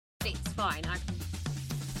fine.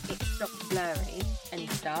 It stopped blurry and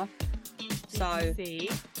stuff. So See?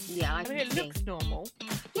 yeah, I mean, it looks normal.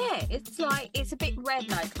 Yeah, it's like it's a bit red,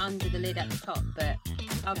 like under the lid at the top, but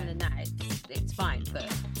other than that, it's fine.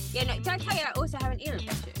 But yeah, no, did I tell you I also have an ear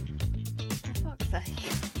infection? For fuck's sake.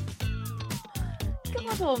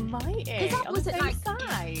 God almighty. Because that wasn't like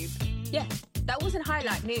side. Yeah, that wasn't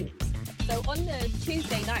highlight news. So on the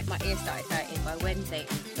Tuesday night, my ear started hurting. By Wednesday, it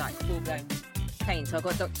was like full blown pain. So I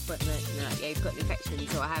got a doctor's appointment, and like, yeah, you've got an infection,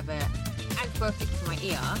 so I have a antibiotic for my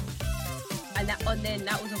ear. And that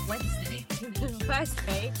was on Wednesday.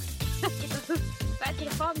 Thursday, back to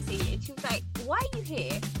the pharmacy, and she was like, "Why are you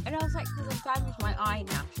here?" And I was like, "Because I've damaged my eye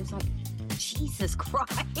now." She was like, "Jesus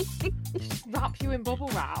Christ!" Wrap you in bubble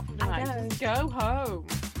wrap. I know. Just go home.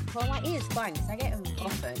 Well, my ear's fine because I get them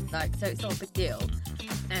often, like, so it's not a big deal.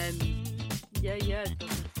 Yeah, it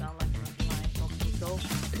doesn't sound like you're under my hospital.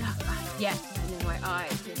 Yeah, and then my eye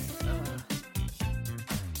just.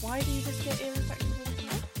 Why do you just get ear infections all the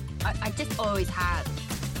time? I just always have,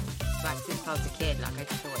 like since I was a kid, like I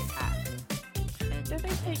just always have.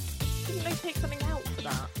 Didn't they take something out for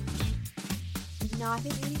that? No, I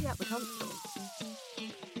think they usually have the tonsils.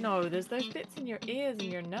 No, there's those bits in your ears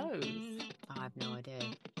and your nose. I have no idea.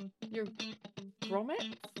 Your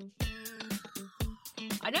grommets?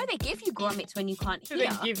 I know they give you grommets when you can't Do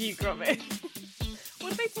hear. they give you grommets?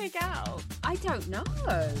 What do they take out? I don't know.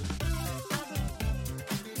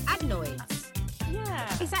 Adenoids.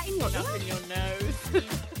 Yeah. Is that in your ear? Up in your nose.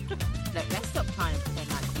 Look, let's stop trying to pretend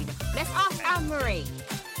like we know. Let's ask Anne-Marie.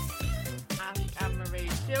 Ask Anne-Marie.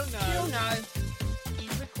 She'll know. She'll know.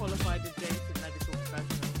 She's a qualified adjacent medical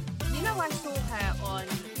professional. You know, I saw her on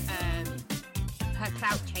her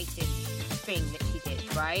clout chasing thing that she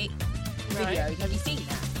did, right? Videos. Have you seen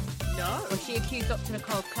that? No. Where she accused Dr.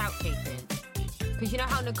 Nicole of clout chasing. Because you know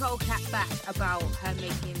how Nicole clapped back about her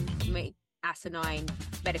making asinine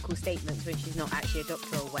medical statements when she's not actually a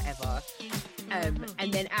doctor or whatever.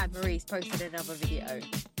 And then Anne-Marie's posted another video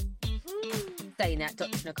saying that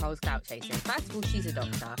Dr. Nicole's clout chasing. First of all, she's a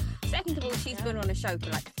doctor. Second of all, she's been on a show for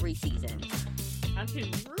like 3 seasons. And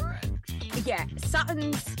she's rich. Yeah,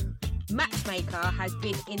 Sutton's matchmaker has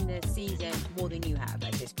been in the season more than you have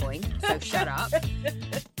at this point, so shut up.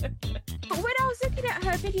 But when I was looking at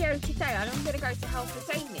her video today, and I'm going to go to her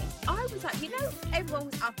for saying this, I was like, you know, everyone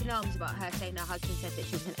was up in arms about her saying her husband said that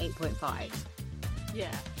she was an 8.5.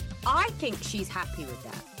 Yeah. I think she's happy with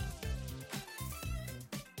that.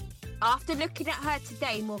 After looking at her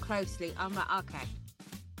today more closely, I'm like, okay,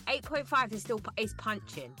 8.5 is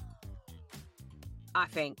punching, I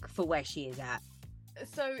think, for where she is at.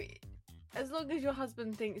 So, as long as your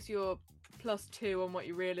husband thinks you're +2 on what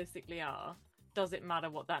you realistically are, does it matter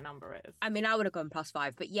what that number is? I mean, I would have gone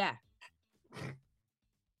 +5, but yeah.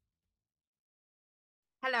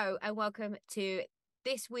 Hello and welcome to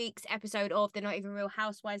this week's episode of the Not Even Real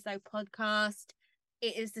Housewives Though podcast.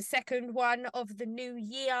 It is the second one of the new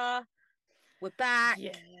year. We're back.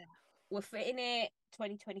 Yeah. We're fitting it.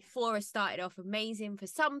 2024 has started off amazing for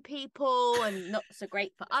some people and not so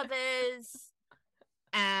great for others.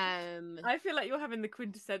 I feel like you're having the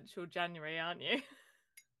quintessential January, aren't you?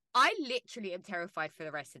 I literally am terrified for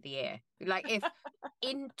the rest of the year. Like, if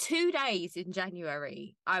in 2 days in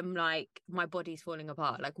January, I'm like, my body's falling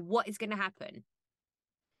apart. Like, what is going to happen?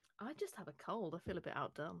 I just have a cold. I feel a bit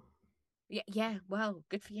outdone. Yeah. Well,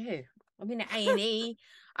 good for you. I'm in A&E.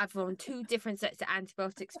 I've on 2 different sets of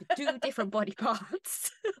antibiotics for 2 different body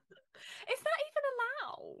parts. Is that even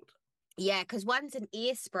allowed? Yeah, because one's an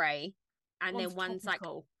ear spray, and then one's like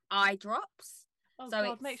eye drops. Oh, so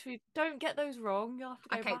God, make sure you don't get those wrong. You'll have to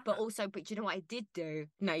go back. But you know what I did do?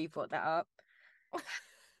 No, you brought that up.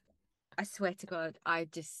 I swear to God, I'm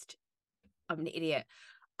an idiot.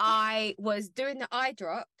 I was doing the eye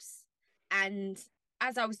drops, and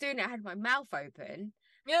as I was doing it, I had my mouth open,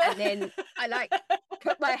 and then I like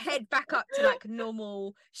put my head back up to like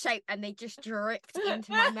normal shape, and they just dripped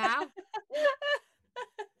into my mouth.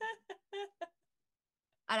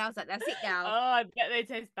 And I was like, that's it now. Oh, I bet they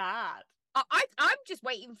taste bad. I'm just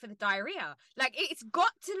waiting for the diarrhea. Like, it's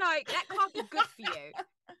got to, like, that can't be good for you.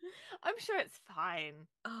 I'm sure it's fine.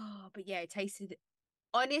 Oh, but yeah, it tasted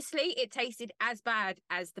as bad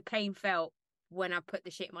as the pain felt when I put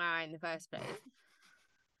the shit in my eye in the first place.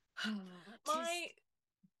 My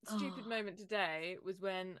stupid moment today was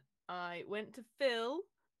when I went to fill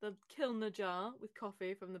the Kilner jar with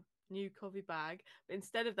coffee from the new coffee bag, but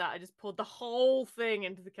instead of that I just poured the whole thing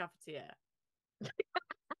into the cafetiere.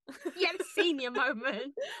 You had a senior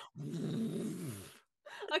moment.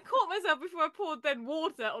 I caught myself before I poured then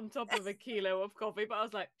water on top of a kilo of coffee, but I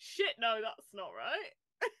was like, shit, no, that's not right.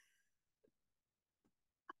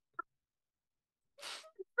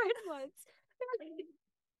 friend once.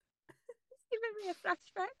 Giving me a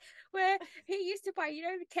flashback where he used to buy,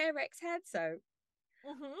 the Carex hand soap,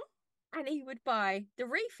 and he would buy the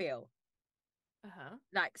refill.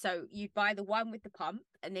 Like, so you'd buy the one with the pump,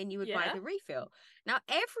 and then you would buy the refill. Now,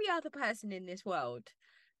 every other person in this world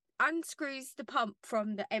unscrews the pump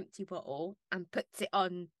from the empty bottle and puts it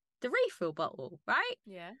on the refill bottle, right?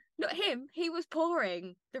 Yeah. Not him. He was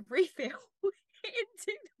pouring the refill into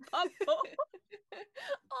the pump bottle.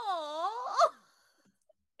 Oh.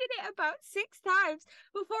 Did it about 6 times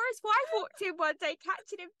before his wife walked in one day,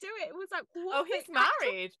 catching him do it. It was like, what? Oh, he's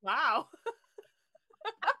married. Wow.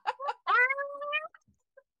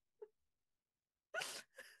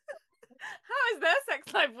 How is their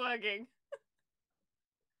sex life working?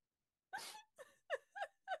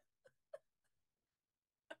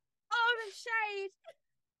 Oh, the shade.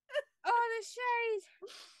 Oh, the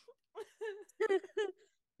shade.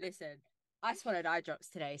 Listen, I swallowed eye drops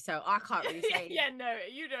today, so I can't really say anything. Yeah, no,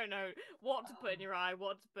 you don't know what to put in your eye,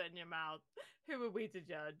 what to put in your mouth. Who are we to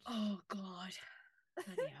judge? Oh, God.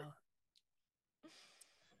 Bloody hell.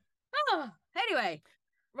 Oh, anyway.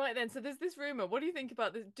 Right then, so there's this rumour. What do you think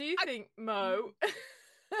about this? Do you think Mo...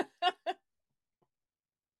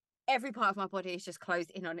 Every part of my body is just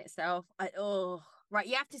closed in on itself. Right,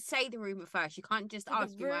 you have to say the rumour first. You can't just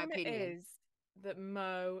ask me my opinion. The rumour is that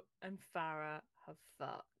Mo and Farah have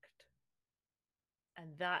fucked.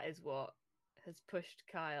 And that is what has pushed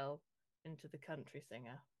Kyle into the country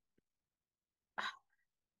singer.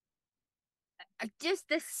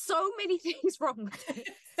 There's so many things wrong with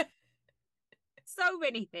this. So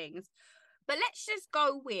many things. But let's just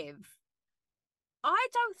go with, I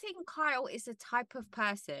don't think Kyle is the type of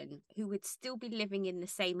person who would still be living in the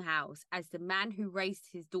same house as the man who raised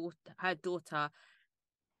her daughter,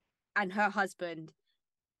 and her husband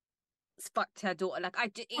fucked her daughter. Like,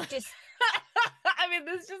 it just... I mean,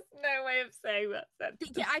 there's just no way of saying that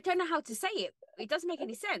sentence. Yeah, I don't know how to say it. It doesn't make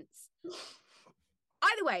any sense.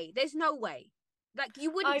 Either way, there's no way. Like,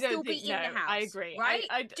 you wouldn't still be in the house. I agree. Right?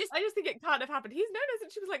 I just think it kind of happened. He's known her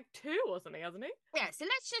since she was like 2 or something, hasn't he? Yeah, so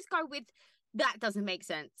let's just go with that doesn't make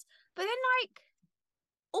sense. But then, like,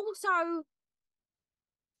 also,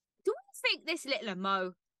 do we think this little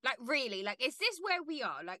Mo, like, really, like, is this where we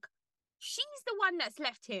are? Like, she's the one that's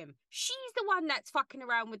left him. She's the one that's fucking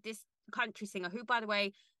around with this country singer, who, by the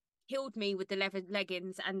way, killed me with the leather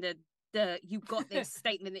leggings and the you got this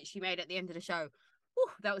statement that she made at the end of the show.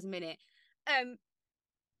 Whew, that was a minute.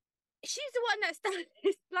 She's the one that's done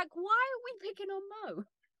this. Like, why are we picking on Mo?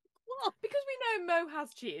 What? Because we know Mo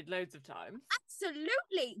has cheated loads of times.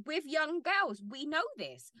 Absolutely, with young girls, we know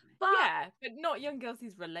this. But yeah, but not young girls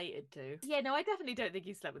he's related to. Yeah, no, I definitely don't think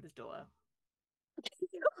he slept with his daughter.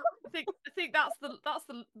 I think that's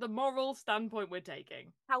the moral standpoint we're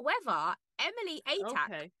taking. However, Emily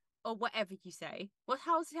Atack, or whatever you say,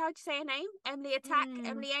 how do you say her name? Emily Attack,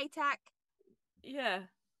 Emily Atack. Yeah,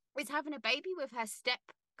 is having a baby with her step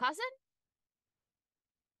cousin.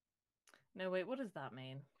 No, wait, what does that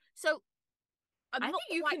mean? So I think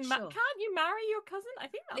you can. Sure. Can't you marry your cousin? I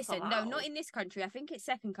think that's allowed. No, not in this country. I think it's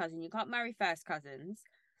second cousin. You can't marry first cousins.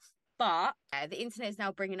 But the internet is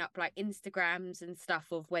now bringing up like Instagrams and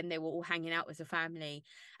stuff of when they were all hanging out as a family,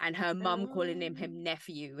 and her mum calling him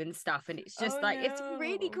nephew and stuff, and it's just it's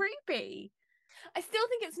really creepy. I still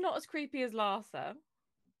think it's not as creepy as Larsa.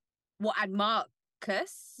 What, and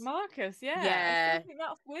Marcus? Marcus, yeah. I still think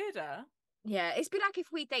that's weirder. Yeah, it'd be like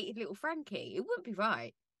if we dated little Frankie. It wouldn't be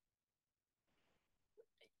right.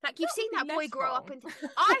 Like, you've seen that boy grow up into...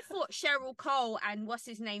 I thought Cheryl Cole and what's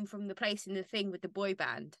his name from The Place in the Thing with the boy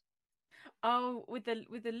band. Oh, with the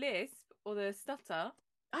lisp or the stutter?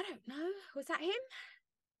 I don't know. Was that him?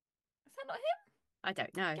 Is that not him? I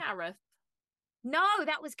don't know. Gareth. No,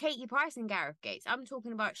 that was Katie Price and Gareth Gates. I'm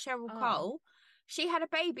talking about Cheryl Cole. She had a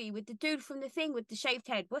baby with the dude from The Thing with the shaved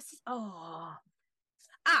head. What's his...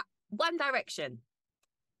 One Direction.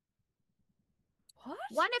 What?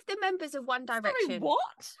 One of the members of One Direction. Sorry,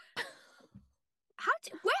 what?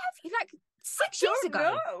 Where have you, like, 6 years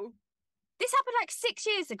ago? No. This happened like 6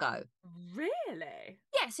 years ago. Really?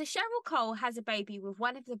 Yeah, so Cheryl Cole has a baby with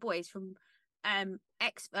one of the boys from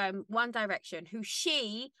One Direction, who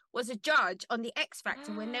she was a judge on the X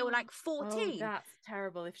Factor when they were like 14. Oh, that's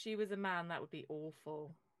terrible. If she was a man, that would be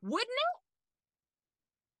awful. Wouldn't it?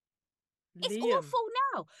 It's Liam. awful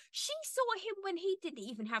now. She saw him when he didn't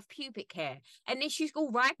even have pubic hair, and then she's all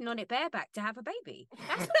riding on it bareback to have a baby.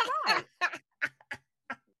 That's not right.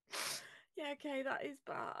 Yeah, okay, that is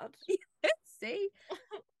bad. See?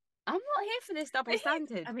 I'm not here for this double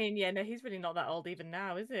standard. I mean, yeah, no, he's really not that old even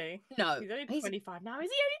now, is he? No. He's only 25 now. Is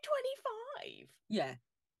he only 25? Yeah.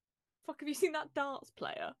 fuck have you seen that darts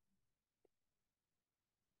player?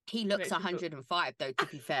 He looks Makes me feel 105 though, to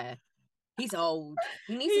be fair. He's old.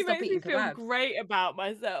 He needs to he stop makes me eating feel kebabs. great about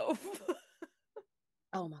myself.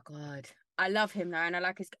 Oh my God. I love him though, and I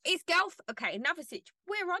like his girlfriend. Okay, another situation.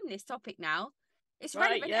 We're on this topic now. It's Right,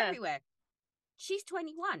 relevant yeah. everywhere. She's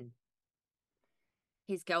 21.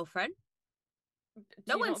 His girlfriend. Do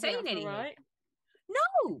No you one's not think saying that's all anything. right?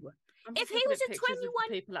 No. I'm If just he looking was at a pictures of the 21,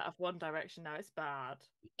 people that have One Direction now. It's bad.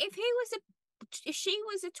 if she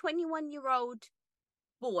was a 21-year-old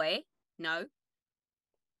boy, no,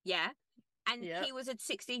 yeah, and Yeah. he was a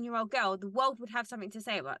 16-year-old girl, the world would have something to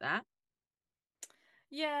say about that.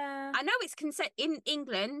 Yeah. I know it's consent in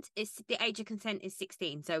England. It's the age of consent is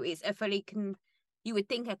 16, so it's a fully you would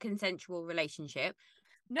think a consensual relationship.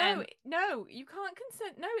 No, no, you can't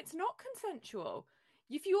consent. No, it's not consensual.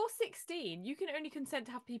 If you're 16, you can only consent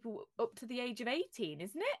to have people up to the age of 18,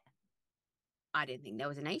 isn't it? I didn't think there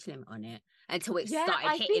was an age limit on it until it Yeah, started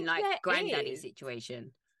I hitting think like there granddaddy is.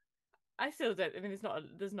 situation. I still don't. I mean,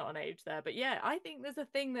 there's not an age there, but yeah, I think there's a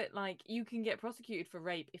thing that like you can get prosecuted for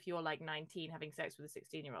rape if you're like 19 having sex with a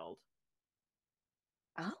 16-year-old.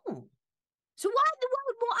 Oh, so why in the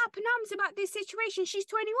world more up in arms about this situation? She's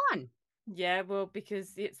 21. Yeah, well,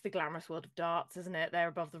 because it's the glamorous world of darts, isn't it? They're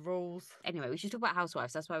above the rules. Anyway, we should talk about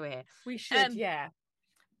housewives. That's why we're here. We should, yeah.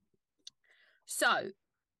 So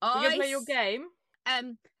We're gonna play your game.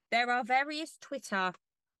 um, there are various Twitter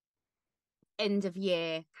end of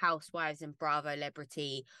year housewives and Bravo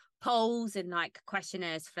celebrity polls and like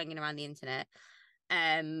questionnaires flinging around the internet.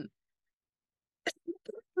 Um,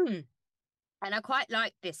 and I quite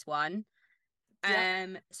like this one. Yeah.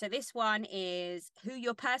 So this one is who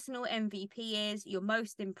your personal MVP is, your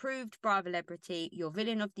most improved Bravo celebrity, your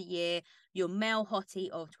villain of the year, your male hottie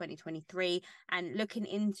of 2023, and looking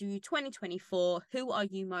into 2024, who are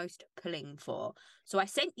you most pulling for? So I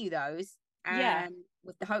sent you those Yeah.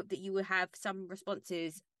 with the hope that you would have some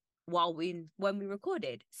responses when we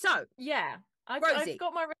recorded. So Yeah. I've Rosie,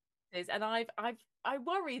 got my responses, and I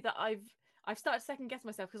worry that I've started to second guess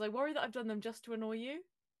myself because I worry that I've done them just to annoy you.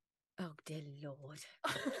 oh dear Lord,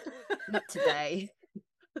 not today.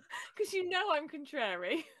 Because you know I'm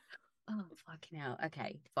contrary. Oh fucking hell.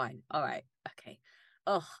 Okay, fine. All right. Okay.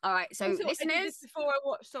 Oh, all right. So Also, I did this listeners, before I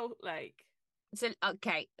watched Salt Lake. so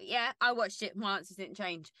okay, yeah, I watched it. My answers didn't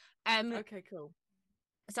change. Okay, cool.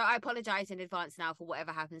 So I apologize in advance now for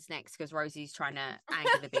whatever happens next because Rosie's trying to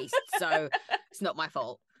anger the beast. So it's not my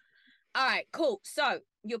fault. All right, cool. So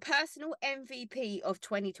your personal MVP of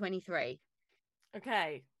 2023.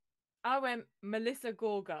 Okay. I went Melissa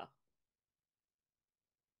Gorga.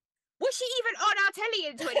 Was she even on our telly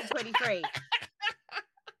in 2023?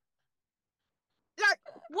 Like,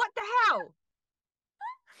 what the hell?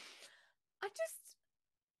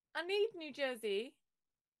 I need New Jersey.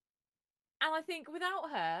 And I think without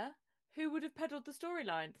her, who would have peddled the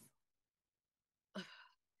storylines?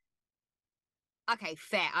 Okay,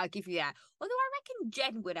 fair. I'll give you that. Although I reckon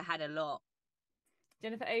Jen would have had a lot.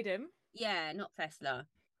 Jennifer Aydin. Yeah, not Fessler.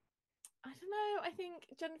 I don't know. I think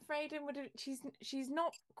Jennifer Aydin would have. She's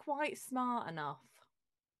not quite smart enough.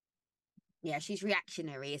 Yeah, she's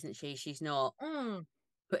reactionary, isn't she? She's not Mm.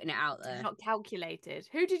 putting it out there. Not calculated.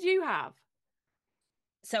 Who did you have?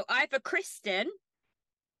 So either Kristen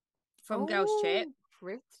from Girls Trip Oh,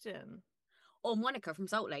 Kristen. or Monica from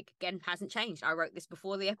Salt Lake. Again, hasn't changed. I wrote this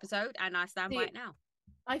before the episode and I stand by See, it now.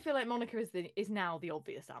 I feel like Monica is now the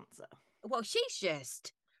obvious answer. Well, she's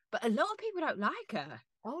just, but a lot of people don't like her.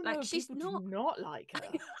 Oh Like no, she's people not. do not like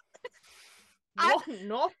her. And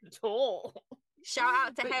not at all. shout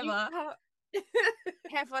out to But Heather.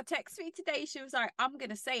 Heather texted me today. She was like, "I'm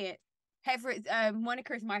gonna say it. Heather,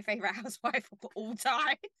 Monica is my favorite housewife of all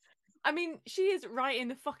time." I mean, she is writing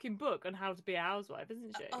the fucking book on how to be a housewife,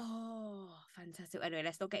 isn't she? Oh, fantastic. Anyway,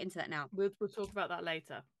 let's not get into that now. We'll talk about that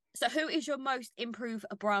later. So, who is your most improved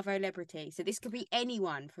Bravo celebrity? So, this could be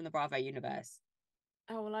anyone from the Bravo universe.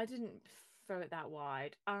 Oh, well, I didn't throw it that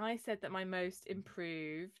wide. I said that my most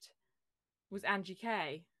improved was Angie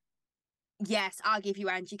K. Yes, I'll give you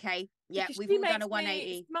Angie K. Yeah, Because we've she all done makes a 180.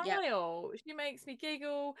 me smile. Yep. She makes me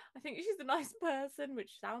giggle. I think she's a nice person,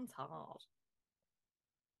 which sounds hard.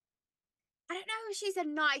 I don't know if she's a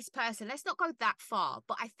nice person. Let's not go that far,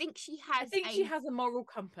 but I think she has she has a moral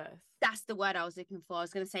compass. That's the word I was looking for. I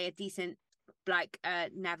was going to say a decent, like,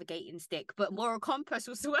 navigating stick, but moral compass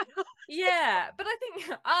was the word. Yeah, but I think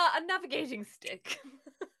a navigating stick.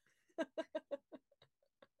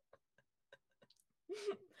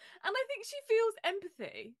 And I think she feels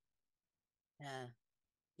empathy.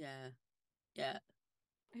 Yeah.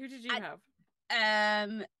 Who did you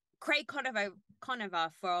have? Craig Conover Conover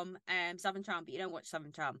from Southern Charm, but you don't watch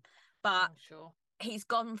Southern Charm. But sure. he's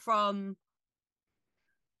gone from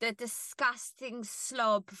the disgusting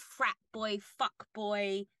slob, frat boy, fuck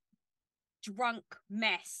boy, drunk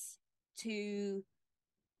mess to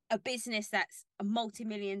a business that's a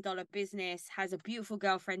multi-million-dollar business, has a beautiful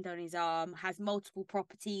girlfriend on his arm, has multiple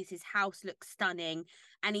properties, his house looks stunning,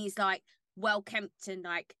 and he's like well kept and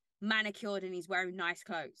like manicured, and he's wearing nice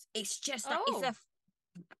clothes. It's just like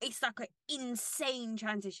it's like an insane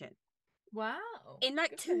transition wow. in like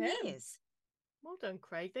Good 2 years. Well done,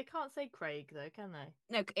 Craig. They can't say Craig though, can they?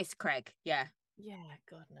 No, it's Craig. Yeah. Yeah,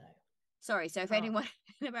 God no. Sorry. So if anyone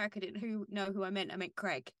in America didn't know who I meant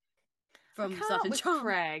Craig from I can't Southern with Charm.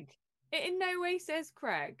 Craig. It in no way says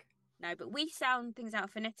Craig. No, but we sound things out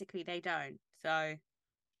phonetically. They don't. So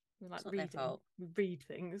We like it's not their fault. read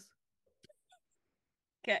things.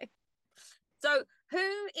 Okay. So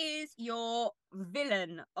who is your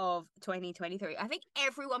villain of 2023? I think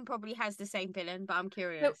everyone probably has the same villain, but I'm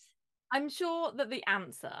curious. So, I'm sure that the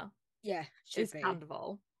answer should be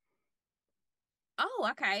Sandoval. Oh,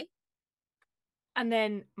 okay. And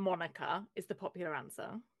then Monica is the popular answer.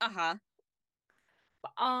 Uh-huh.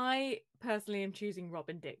 But I personally am choosing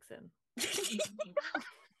Robin Dixon.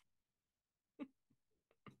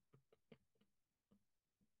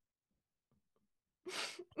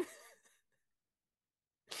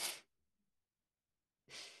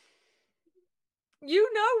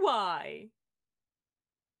 You know why.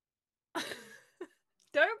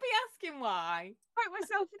 Don't be asking why. Poke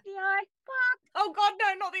myself in the eye. Fuck. Oh God,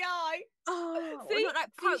 no, not the eye. Oh, see, not like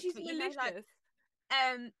poked, she's but malicious.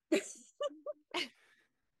 I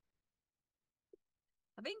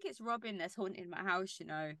think it's Robin that's haunting my house, you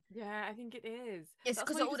know. Yeah, I think it is. It's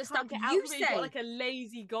because of all the stuff get you out say. You've got like a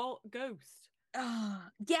lazy ghost. Oh,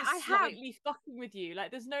 yeah, just I have. Slightly fucking with you.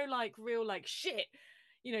 Like, there's no like real like shit.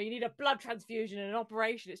 You know, you need a blood transfusion and an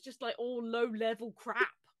operation. It's just like all low level crap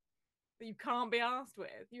that you can't be asked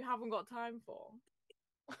with. You haven't got time for.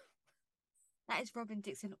 That is Robin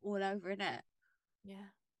Dixon all over, isn't it?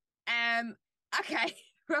 Yeah. Okay.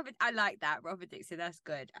 Robin, I like that. Robin Dixon, that's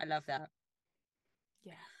good. I love that.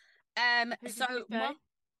 Yeah. So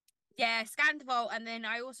Scandival, and then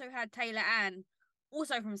I also had Taylor Ann,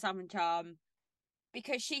 also from Southern Charm,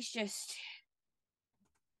 because she's just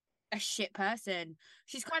a shit person.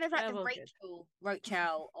 She's kind of like the Rachel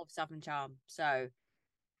Rochelle of Southern Charm. So,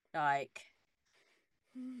 like,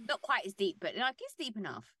 not quite as deep, but like it's deep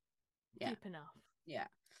enough. Yeah. Deep enough. Yeah.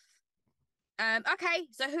 Okay,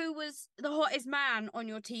 so who was the hottest man on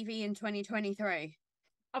your TV in 2023?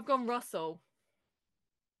 I've gone Russell.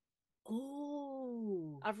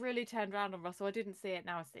 Oh, I've really turned around on Russell. I didn't see it,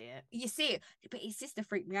 now I see it. You see it, but his sister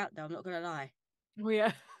freaked me out though, I'm not gonna lie. Oh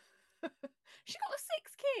yeah. She got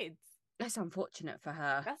 6 kids. That's unfortunate for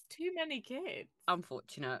her. That's too many kids.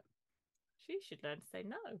 Unfortunate. She should learn to say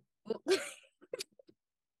no.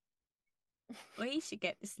 Well, he should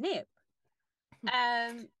get the snip.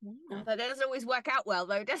 That doesn't always work out well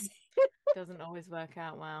though, does it? Doesn't always work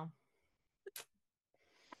out well.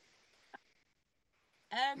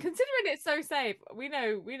 Considering it's so safe, we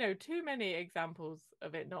know too many examples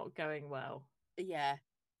of it not going well. Yeah.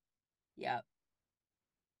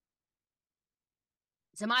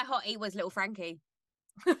 So my hottie was little Frankie.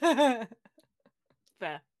 Fair.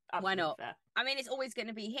 Why not? Fair. I mean, it's always going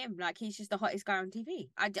to be him. Like, he's just the hottest guy on TV.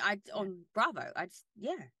 On Bravo. It's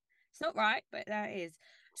not right, but that is.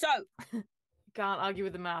 So you can't argue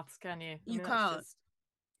with the maths, can you? You can't.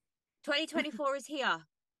 2024 is here.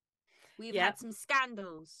 We've had some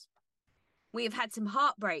scandals. We've had some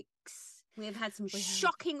heartbreaks. We've had some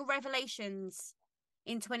shocking revelations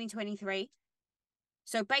in 2023.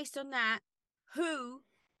 So based on that, who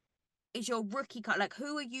is your rookie card? Like,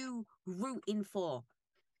 who are you rooting for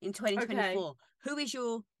in 2024? Okay. Who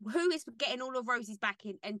is getting all of Rosie's back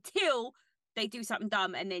in until they do something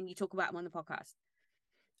dumb, and then you talk about them on the podcast?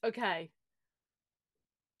 Okay.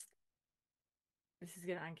 This is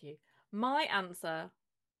gonna ank you. My answer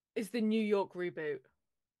is the New York reboot.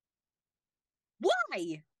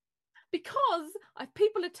 Why? Because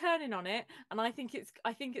people are turning on it, and I think it's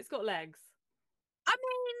got legs. I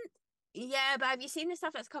mean, yeah, but have you seen the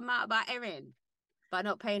stuff that's come out about Erin by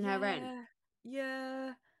not paying her rent?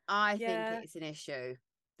 Yeah. I think it's an issue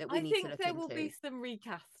that we need to look into. I think there will be some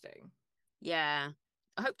recasting. Yeah.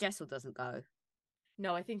 I hope Jessel doesn't go.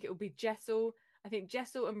 No, I think it will be Jessel. I think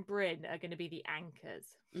Jessel and Bryn are going to be the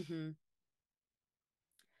anchors. Mm-hmm.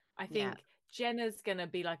 I think Jenna's going to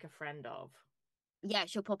be like a friend of. Yeah,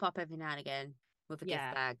 she'll pop up every now and again with a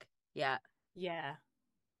gift bag. Yeah. Yeah.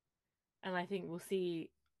 And I think we'll see.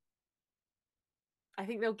 I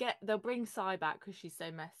think they'll bring Sai back because she's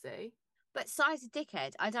so messy. But Si's a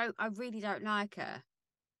dickhead. I really don't like her.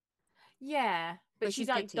 Yeah, but But she's she's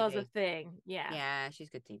good like does a TV. thing. Yeah. Yeah, she's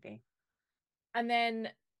good TV. And then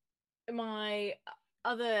my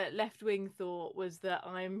other left wing thought was that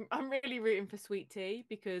I'm really rooting for Sweet Tea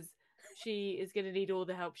because she is going to need all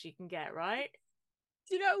the help she can get, right?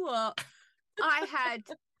 Do you know what? I had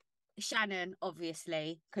Shannon,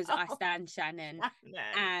 obviously, because I Oh, stand Shannon, Shannon.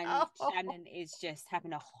 and Oh, Shannon is just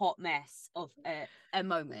having a hot mess of a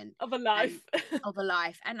moment of a and life. of a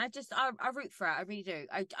life, and I root for her. I really do.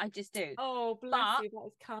 I just do. Oh, bless But you. That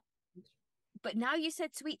is kind. now you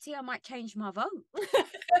said Sweet Tea, I might change my vote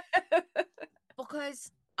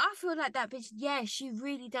because I feel like that bitch. Yeah, she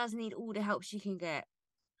really does need all the help she can get.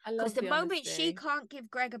 I Because love the the moment she honesty. can't give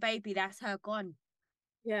Greg a baby, that's her gone.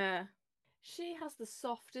 Yeah. She has the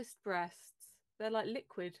softest breasts. They're like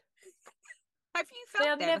liquid. Have you They felt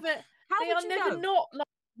are them? never How they would are you never know? not like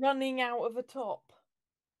running out of a top.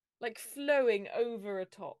 Like flowing over a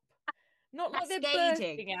top. Not like they're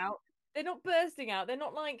Cascading. bursting out. They're not bursting out. They're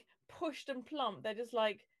not like pushed and plump. They're just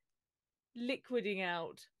like liquiding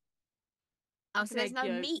out Oh, like so an there's egg no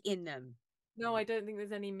yolk. meat in them. No, I don't think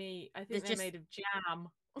there's any meat. I think There's they're just made of jam.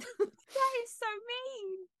 that is so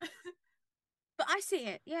mean. But I see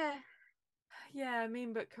it. Yeah. Yeah,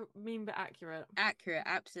 mean but accurate. Accurate,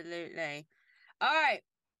 absolutely. All right.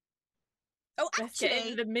 Oh, Let's get into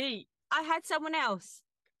actually, the meat. I had someone else.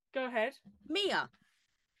 Go ahead. Mia.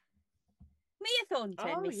 Mia Thornton,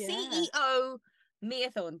 Oh Miss yeah. CEO Mia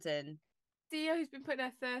Thornton. Theo who's been putting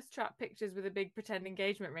her thirst trap pictures with a big pretend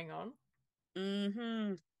engagement ring on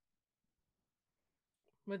Mm-hmm.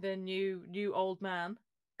 with a new old man.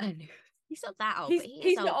 And he's not that old, He's but he is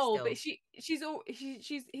he's not old old, but still.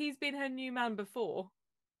 he's been her new man before.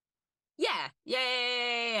 Yeah,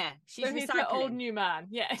 yeah. She's So he's her old recycling. new man.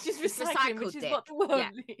 Yeah, she's It's recycling, which recycled is dick. what the world Yeah,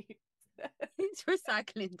 needs. it's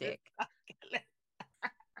recycling dick.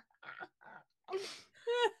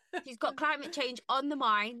 She's got climate change on the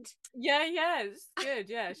mind. Yeah, it's good.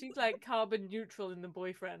 Yeah, she's like carbon neutral in the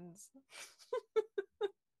boyfriends.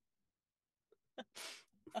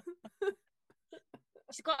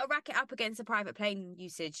 She's got to rack it up against the private plane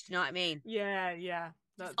usage. Do you know what I mean? Yeah, It's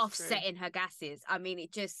that's true. offsetting her gases. I mean,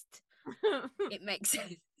 it makes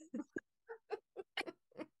sense.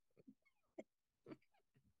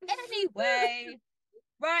 Anyway,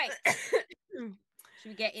 right. Should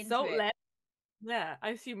we get into Salt it? Lake. Yeah, I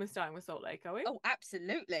assume we're starting with Salt Lake, are we? Oh,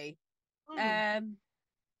 absolutely. Mm.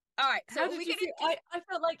 All right. So How are did we you gonna feel? do? I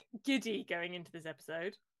felt like giddy going into this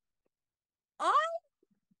episode. I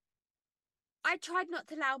I tried not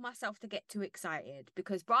to allow myself to get too excited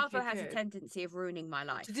because Bravo Okay, has a good. tendency of ruining my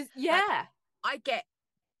life. To just Like yeah. I get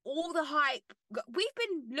all the hype. We've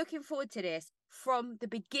been looking forward to this from the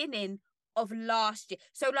beginning of last year.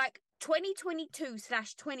 So like 2022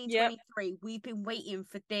 slash Yep. 2023, we've been waiting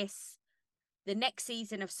for this, the next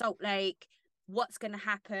season of Salt Lake. What's gonna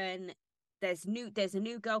happen? There's a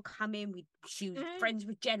new girl coming. She was Mhm. friends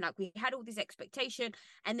with Jen. Like we had all this expectation.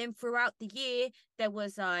 And then throughout the year, there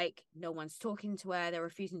was like no one's talking to her. They're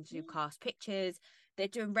refusing to do cast pictures. They're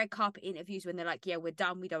doing red carpet interviews when they're like, yeah, we're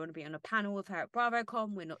done. We don't want to be on a panel with her at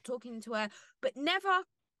BravoCon. We're not talking to her. But never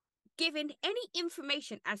given any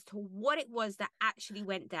information as to what it was that actually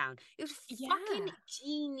went down. It was fucking Yeah.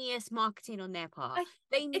 genius marketing on their part. I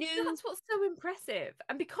They it's knew. that's what's so impressive.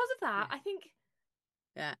 And because of that, Yeah. I think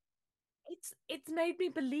Yeah. it's made me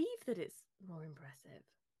believe that it's more impressive.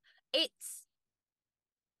 It's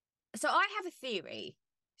so I have a theory.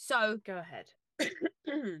 So Go ahead.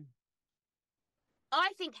 I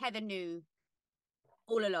think Heather knew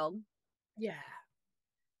all along. Yeah.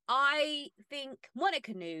 I think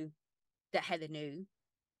Monica knew that Heather knew.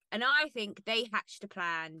 And I think they hatched a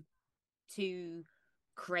plan to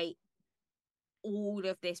create all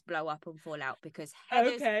of this blow up and fallout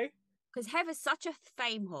Okay. because Heather's such a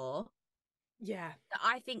fame whore Yeah. that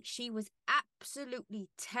I think she was absolutely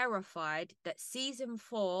terrified that season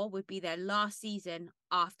 4 would be their last season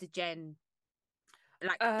after Jen.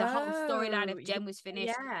 Like the whole storyline Oh, of Jen was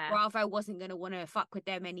finished. yeah. Bravo wasn't going to want to fuck with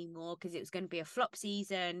them anymore because it was going to be a flop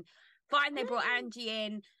season. Fine, they brought Angie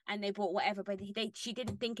in and they brought whatever, but she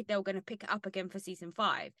didn't think they were going to pick it up again for season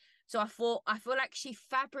 5. So I feel like she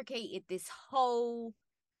fabricated this whole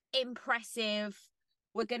impressive.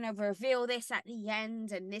 We're going to reveal this at the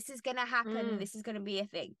end, and this is going to happen, and this is going to be a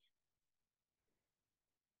thing.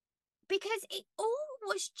 Because it all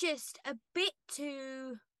was just a bit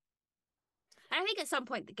too. And I think at some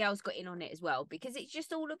point the girls got in on it as well because it's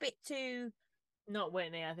just all a bit too. Not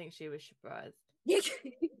Whitney. I think she was surprised.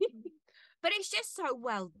 But it's just so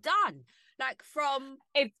well done. Like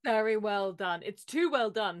It's very well done. It's too well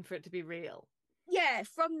done for it to be real. yeah,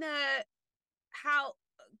 from the how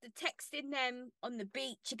the texting them on the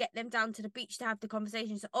beach to get them down to the beach to have the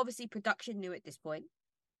conversation. So obviously production knew at this point.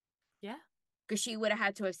 Yeah. Because she would have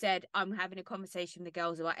had to have said, I'm having a conversation with the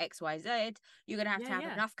girls about XYZ. You're going to have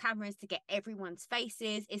Yeah. enough cameras to get everyone's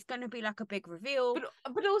faces. It's going to be like a big reveal.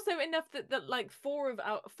 But also enough that like four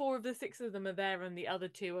of the six of them are there and the other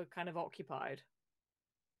two are kind of occupied.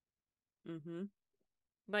 Mm-hmm.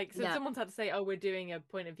 Like, so Yeah. someone's had to say, "Oh, we're doing a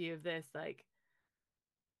point of view of this." Like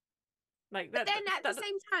But that. then at the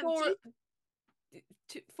same time,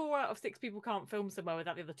 Four out of six people can't film somewhere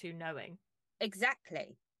without the other two knowing.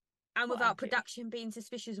 exactly. And What without anti? production being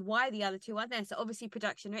suspicious why the other two are there. So obviously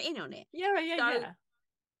production are in on it. Yeah.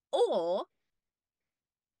 Or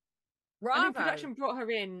I mean, Bravo. production brought her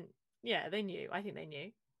in. Yeah, they knew. I think they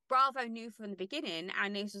knew. Bravo knew from the beginning,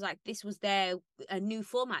 and this was a new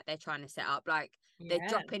format they're trying to set up. Like they're Yeah.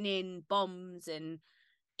 dropping in bombs and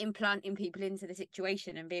implanting people into the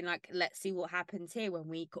situation and being like, let's see what happens here when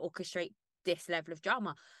we orchestrate this level of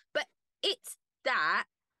drama. But it's that,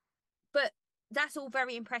 but that's all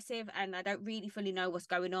very impressive, and I don't really fully know what's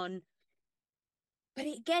going on. But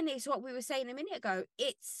again, it's what we were saying a minute ago.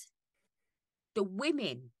 It's the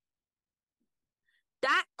women.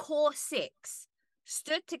 That core six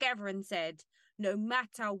stood together and said, no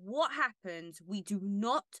matter what happens, we do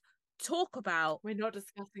not talk about. We're not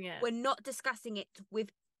discussing it. We're not discussing it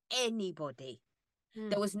with anybody. Mm.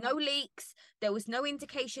 There was no leaks. There was no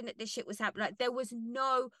indication that this shit was happening. Like there was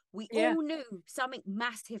no. We Yeah. all knew something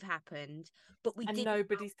massive happened, but we didn't.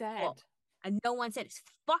 Nobody said. What. And no one said. It's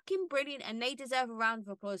fucking brilliant, and they deserve a round of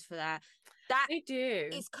applause for that. That They do.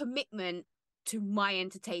 is commitment to my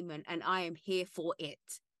entertainment, and I am here for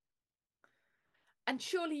it. And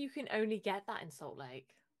surely you can only get that in Salt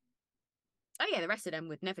Lake. Oh yeah, the rest of them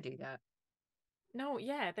would never do that. No,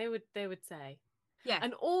 yeah, they would say. Yeah.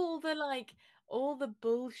 And all the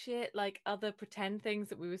bullshit, like other pretend things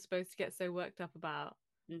that we were supposed to get so worked up about.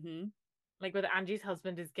 Mm-hmm. Like whether Angie's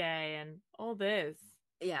husband is gay and all this.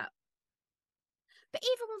 Yeah. But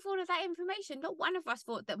even with all of that information, not one of us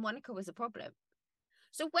thought that Monica was a problem.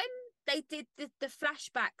 So when they did the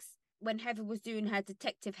flashbacks when Heather was doing her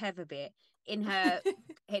detective Heather bit in her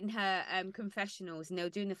confessionals, and they were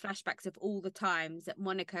doing the flashbacks of all the times that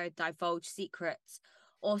Monica had divulged secrets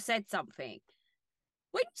or said something.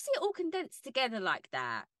 When you see it all condensed together like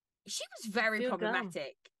that, she was very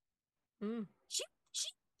problematic. Mm. She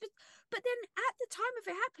but then at the time of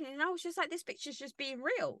it happening, I was just like, this picture's just being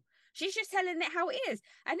real. She's just telling it how it is.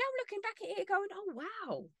 And now I'm looking back at it going, oh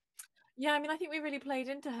wow. Yeah, I mean, I think we really played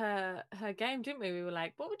into her game, didn't we? We were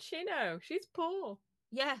like, what would she know? She's poor.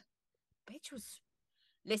 Yeah. Bitch was...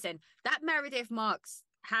 Listen, that Meredith Marks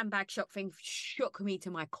handbag shop thing shook me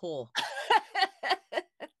to my core.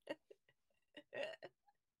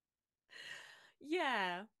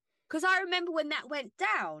 Yeah. Because I remember when that went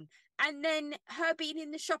down, and then her being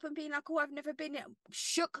in the shop and being like, oh, I've never been... It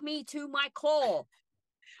shook me to my core.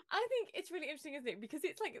 I think it's really interesting, isn't it? Because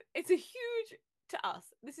it's a huge... To us,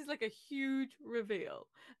 this is like a huge reveal,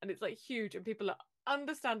 and it's like huge, and people are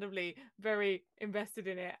understandably very invested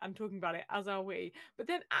in it and talking about it, as are we. But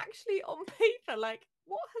then actually on paper, like,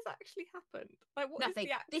 what has actually happened? Like, what nothing. is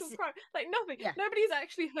the actual crime? Like, nothing. Yeah. Nobody's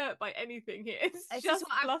actually hurt by anything here. It's just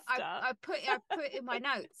bluster. I put in my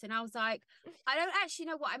notes, and I was like, I don't actually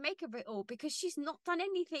know what I make of it all, because she's not done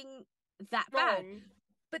anything that bad.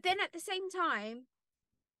 But then at the same time,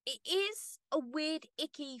 it is a weird,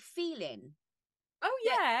 icky feeling. Oh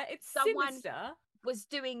yeah, it's someone sinister. Was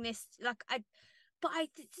doing this, like, but I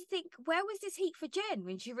think, where was this heat for Jen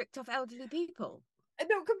when she ripped off elderly people?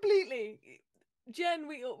 No, completely. Jen,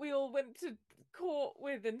 we all went to court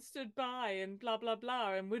with and stood by and blah blah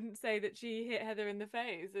blah, and wouldn't say that she hit Heather in the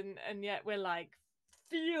face, and yet we're like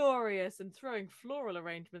furious and throwing floral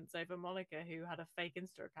arrangements over Monica, who had a fake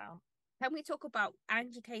Insta account. Can we talk about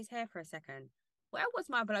Angie K's hair for a second? Where was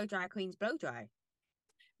my blow dry queen's blow dry?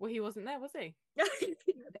 Well, he wasn't there, was he?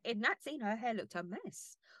 In that scene, her hair looked a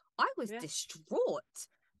mess. I was distraught.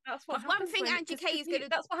 That's what happens. One thing Angie K is going to...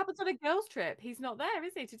 That's what happens on a girls' trip. He's not there,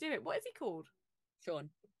 is he, to do it? What is he called? Sean.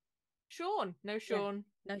 Sean. No Sean.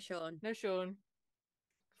 Yeah. No Sean. No Sean.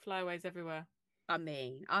 Flyaways everywhere. I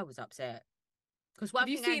mean, I was upset. Because one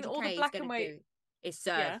thing Angie K is going to do is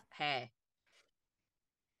serve hair.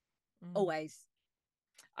 Always.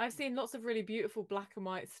 I've seen lots of really beautiful black and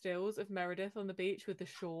white stills of Meredith on the beach with the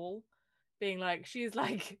shawl, being like, she's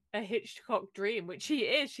like a Hitchcock dream, which she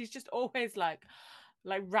is. She's just always like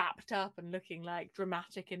wrapped up and looking like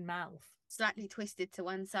dramatic in mouth. Slightly twisted to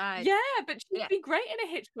one side. Yeah, but she'd be great in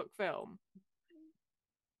a Hitchcock film.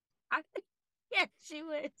 Yeah, she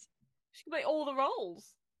would. She could play all the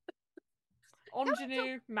roles.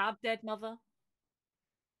 Ingenue, Mad Dead Mother.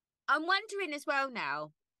 I'm wondering as well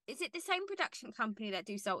now, is it the same production company that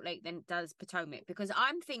do Salt Lake that does Potomac? Because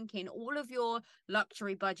I'm thinking all of your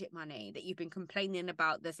luxury budget money that you've been complaining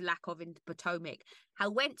about this lack of in Potomac, how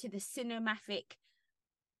went to the cinematic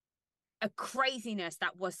a craziness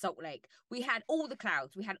that was Salt Lake. We had all the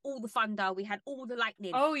clouds, we had all the thunder, we had all the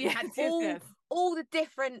lightning. Oh, we yes, had yes. all the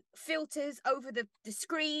different filters over the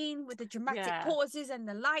screen with the dramatic pauses and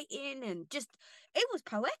the lighting, and just it was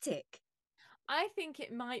poetic. I think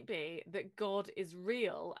it might be that God is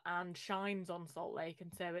real and shines on Salt Lake,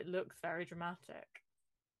 and so it looks very dramatic.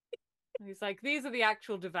 He's like, these are the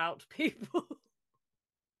actual devout people.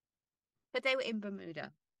 But they were in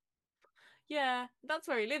Bermuda. Yeah, that's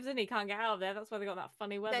where he lives, and he can't get out of there. That's why they got that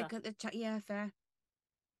funny weather. Yeah, fair.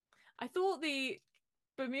 I thought the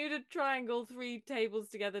Bermuda Triangle, 3 tables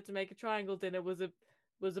together to make a triangle dinner, was a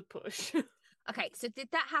push. Okay, so did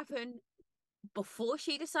that happen before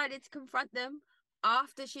she decided to confront them?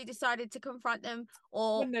 After she decided to confront them,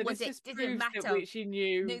 or no, was it? Did it matter? That she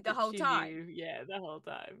knew the whole time. Yeah, the whole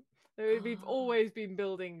time. We've always been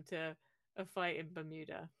building to a fight in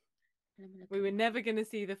Bermuda. We were never going to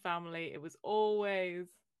see the family. It was always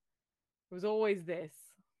this.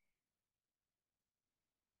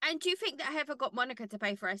 And do you think that Heather got Monica to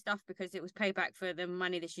pay for her stuff because it was payback for the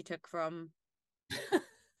money that she took from?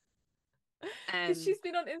 Because she's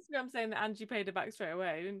been on Instagram saying that Angie paid her back straight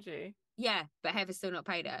away, didn't she? Yeah, but Heather still not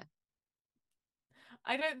paid her.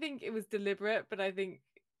 I don't think it was deliberate, but I think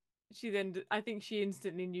she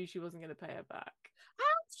instantly knew she wasn't going to pay her back. How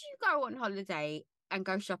did you go on holiday and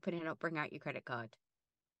go shopping and not bring out your credit card?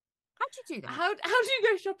 How'd you do that? How do you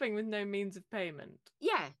go shopping with no means of payment?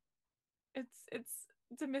 Yeah, it's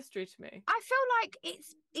a mystery to me. I feel like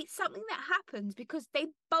it's something that happens because they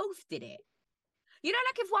both did it. You know,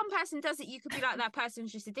 like if one person does it, you could be like, that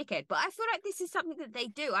person's just a dickhead. But I feel like this is something that they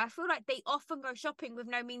do. I feel like they often go shopping with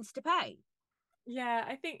no means to pay. Yeah,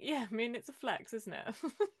 I think, I mean, it's a flex, isn't it?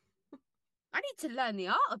 I need to learn the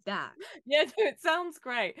art of that. Yeah, no, it sounds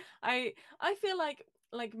great. I feel like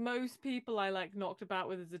most people I knocked about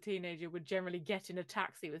with as a teenager would generally get in a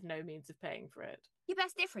taxi with no means of paying for it. Yeah,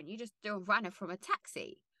 that's different. You just do a runner from a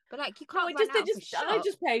taxi. But like you can't run out of a shop. I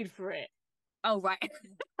just paid for it. Oh, right.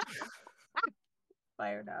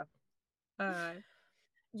 Fair enough.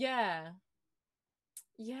 Yeah,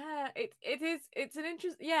 it's an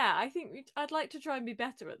interest. Yeah, I think I'd like to try and be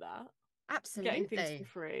better at that. Absolutely. Getting things for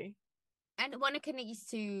free. And Monica needs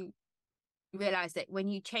to realize that when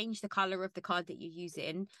you change the color of the card that you're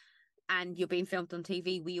using and you're being filmed on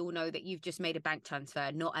TV, we all know that you've just made a bank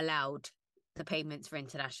transfer, not allowed the payments for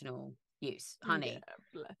international use. Honey,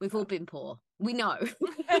 we've all been poor. We know.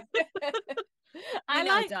 I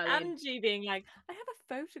like Angie being like, I have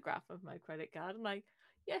a photograph of my credit card. I'm like,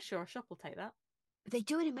 yeah, sure, a shop will take that. They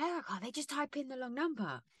do in America. They just type in the long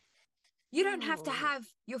number. You don't have to have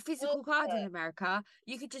your physical card in America.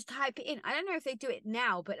 You could just type it in. I don't know if they do it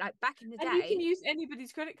now, but like back in the day, you can use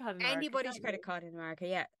anybody's credit card in America. Anybody's credit card in America,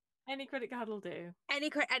 yeah. Any credit card will do. And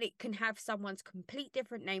it can have someone's complete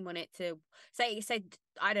different name on it. To say it said,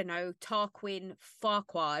 I don't know, Tarquin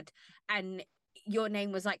Farquhar, and your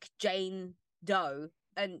name was like Jane Doe,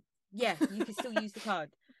 and yeah, you can still use the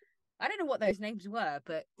card. I don't know what those names were,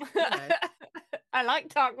 but you know. I like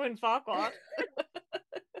Tarquin Farquhar.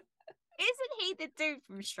 Isn't he the dude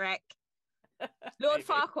from Shrek? Lord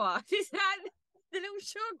Farquhar. Is that the little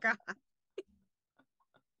short guy?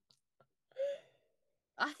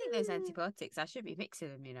 I think those antibiotics, I should be mixing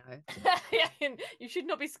them, you know. Yeah, you should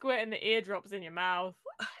not be squirting the eardrops in your mouth.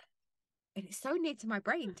 And it's so near to my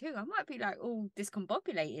brain too. I might be like all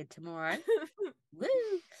discombobulated tomorrow. Woo!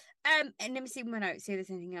 And let me see my notes. See if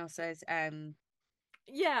there's anything else. Says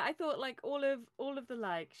yeah, I thought like all of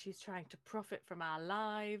the she's trying to profit from our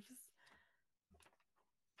lives.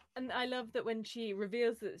 And I love that when she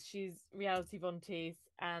reveals that she's Reality Von Teese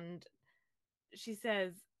and she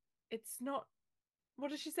says it's not,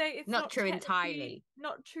 what does she say? It's not true entirely.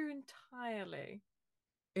 Not true entirely.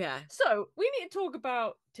 Yeah. So we need to talk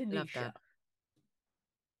about Tanisha.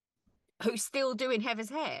 Who's still doing Heather's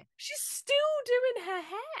hair. She's still doing her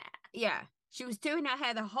hair. Yeah. She was doing her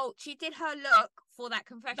hair she did her look for that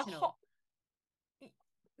confessional.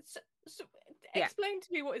 So explain to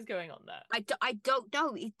me what is going on there. I don't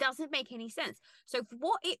know. It doesn't make any sense. So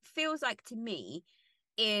what it feels like to me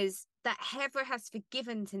is that Heather has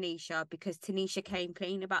forgiven Tanisha because Tanisha came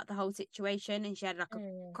clean about the whole situation and she had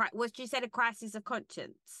she said a crisis of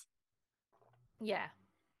conscience. Yeah.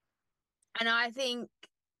 And I think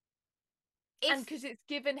because it's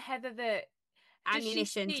given Heather the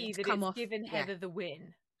ammunition to come off. Given Heather the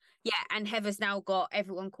win. Yeah, and Heather's now got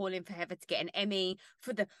everyone calling for Heather to get an Emmy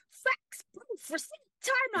for the facts, proof, receipts.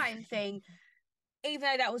 timeline thing, even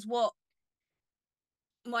though that was what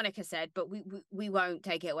Monica said, but we won't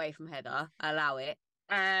take it away from Heather. Allow it.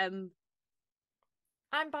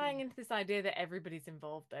 I'm buying into this idea that everybody's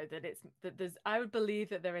involved, though. That there's. I would believe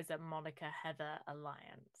that there is a Monica Heather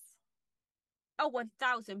alliance. Oh,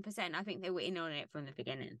 1000%. I think they were in on it from the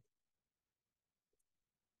beginning.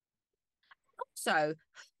 Also,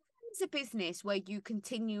 it's a business where you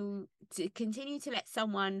continue to let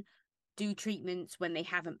someone do treatments when they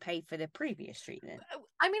haven't paid for the previous treatment.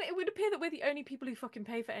 I mean, it would appear that we're the only people who fucking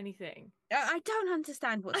pay for anything. I don't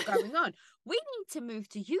understand what's going on. We need to move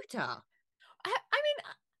to Utah. I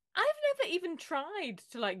mean, I've never even tried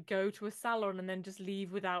to like go to a salon and then just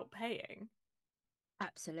leave without paying.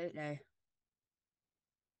 Absolutely.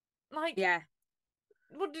 Like, yeah.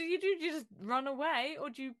 What do you do? Do you just run away, or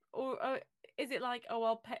do you, or is it like, oh,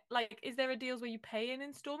 I'll pay? Like, is there a deals where you pay in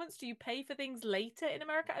installments? Do you pay for things later in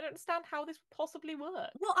America? I don't understand how this would possibly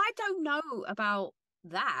work. Well, I don't know about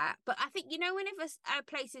that, but I think, whenever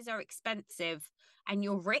places are expensive and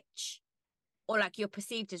you're rich, or like you're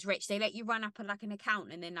perceived as rich, they let you run up like an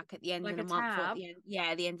account, and then like at the end Like of the a month or tab?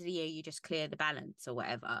 at the end of the year, you just clear the balance or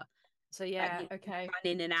whatever. So yeah, okay.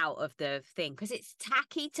 Run in and out of the thing, because it's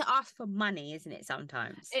tacky to ask for money, isn't it?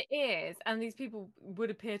 Sometimes It is, and these people would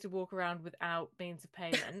appear to walk around without means of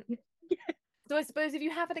payment. Yeah. So I suppose if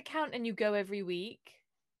you have an account and you go every week,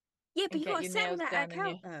 Yeah, but and you get got to your sell nails that done,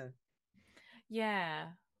 account though. Yeah,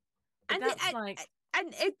 but And that's like,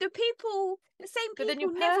 the same but then your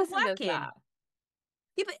people never person does working. that.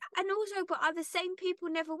 Yeah, but are the same people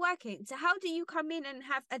never working? So how do you come in and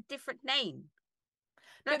have a different name?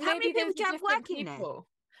 Like, But how many maybe people those do are you have different working there? people.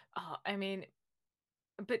 Oh, I mean,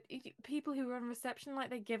 but people who run reception,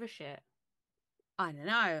 like, they give a shit. I don't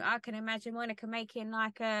know. I can imagine Monica making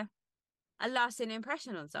like a lasting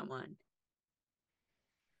impression on someone.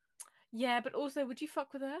 Yeah, but also, would you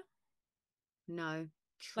fuck with her? No,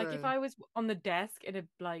 Like, if true. I was on the desk in a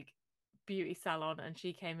like beauty salon and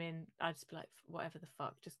she came in, I'd just be like, whatever the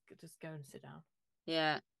fuck, just go and sit down.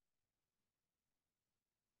 Yeah.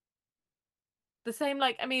 The same,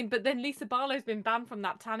 like, I mean, but then Lisa Barlow's been banned from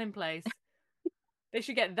that tanning place. They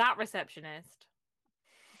should get that receptionist.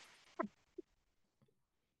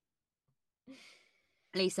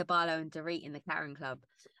 Lisa Barlow and Dorit in the Karen Club.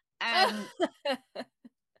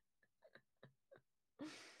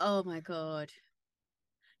 Oh my God.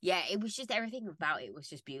 Yeah, it was just everything about it was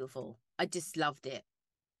just beautiful. I just loved it.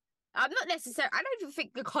 I'm not necessarily, I don't even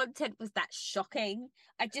think the content was that shocking.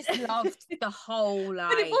 I just loved the whole,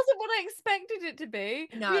 But it like, wasn't what I expected it to be.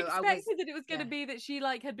 no, We I was, expected that it was going to yeah, be that she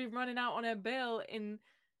like had been running out on her bill in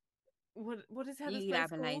what is Heather's Beauty place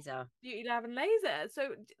Lab and called? Laser. Beauty Lab and Laser. So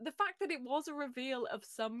the fact that it was a reveal of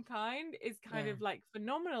some kind is kind Yeah. of like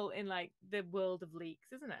phenomenal in like the world of leaks,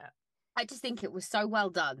 isn't it? I just think it was so well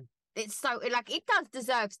done. It's so, like, it does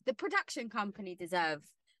deserve, the production company deserve,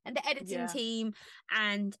 and the editing Yeah. team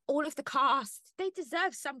and all of the cast, they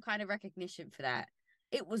deserve some kind of recognition for that.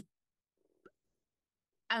 It was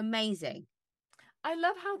amazing. I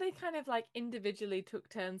love how they kind of like individually took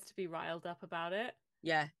turns to be riled up about it.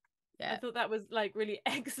 Yeah. I Yeah. thought that was like really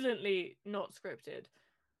excellently not scripted.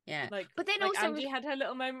 Yeah. Like But then like also, Angie had her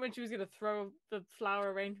little moment when she was gonna throw the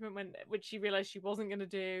flower arrangement which she realized she wasn't gonna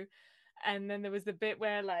do. And then there was the bit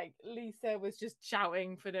where like Lisa was just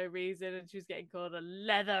shouting for no reason and she was getting called a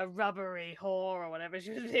leather rubbery whore or whatever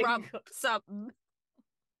she was being rub called. something.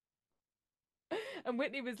 And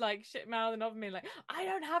Whitney was like shit mouthing off me like, I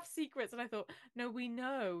don't have secrets. And I thought, no, we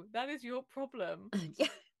know. That is your problem. Yeah.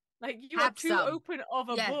 Like you are Have too some. open of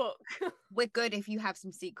a Yeah. book. We're good if you have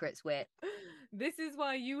some secrets, Whit. This is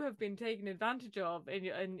why you have been taken advantage of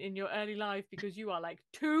in your early life, because you are like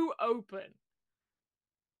too open.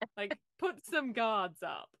 Like put some guards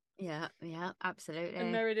up. Yeah, yeah, absolutely.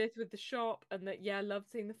 And Meredith with the shop, and that, yeah, I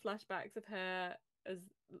loved seeing the flashbacks of her as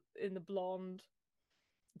in the blonde.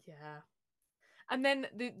 Yeah. And then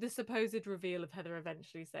the supposed reveal of Heather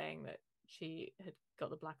eventually saying that she had got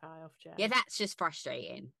the black eye off Jen. Yeah, that's just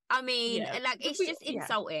frustrating. I mean, Yeah. like, it's just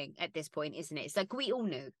insulting at this point, isn't it? It's like we all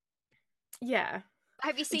knew. Yeah.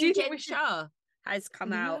 Have you Do seen you think Jen we should... Shah has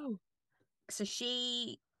come out? No. So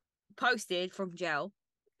she posted from jail.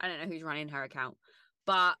 I don't know who's running her account,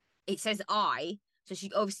 but it says I. So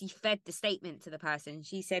she obviously fed the statement to the person.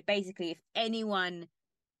 She said basically, if anyone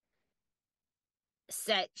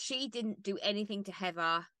said she didn't do anything to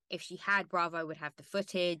Heather, if she had, Bravo would have the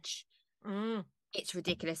footage. It's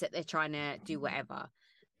ridiculous that they're trying to do whatever.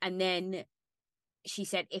 And then she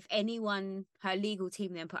said, if anyone, her legal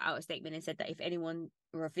team then put out a statement and said that if anyone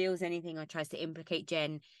reveals anything or tries to implicate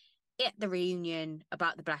Jen at the reunion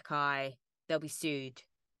about the black eye, they'll be sued.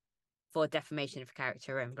 for defamation of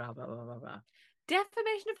character and blah blah blah blah blah.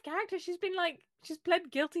 Defamation of character. She's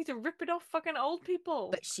pled guilty to ripping off fucking old people.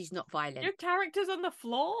 But she's not violent. Your character's on the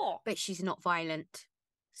floor. But she's not violent.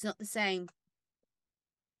 It's not the same.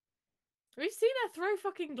 We've seen her throw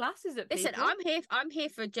fucking glasses at people. Listen, I'm here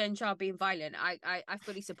for Jen Shah being violent. I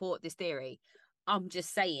fully support this theory. I'm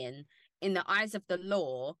just saying, in the eyes of the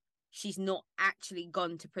law, she's not actually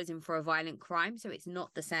gone to prison for a violent crime, so it's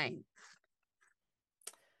not the same.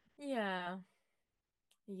 Yeah.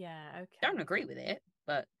 Yeah, okay. Don't agree with it,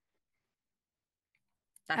 but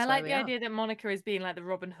I like the idea that Monica is being like the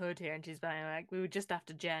Robin Hood here, and she's being like, we would just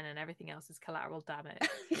after Jen and everything else is collateral damage.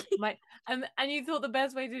 And you thought the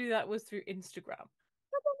best way to do that was through Instagram.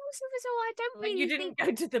 I don't really you didn't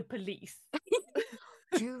go to the police.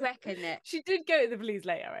 Do you reckon that she did go to the police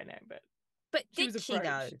later? I know, but did she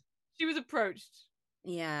though? She was approached.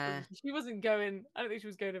 Yeah, she wasn't going. I don't think she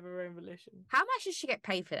was going of her own volition. How much did she get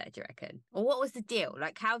paid for that? Do you reckon? Or what was the deal?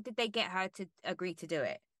 Like, how did they get her to agree to do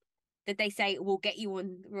it? Did they say we'll get you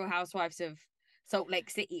on Real Housewives of Salt Lake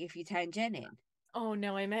City if you turn Jen in? Oh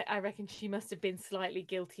no, I reckon she must have been slightly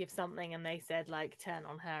guilty of something, and they said like turn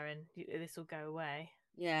on her and this will go away.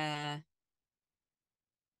 Yeah.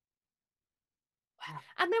 Wow.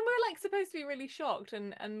 And then we're like supposed to be really shocked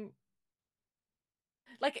and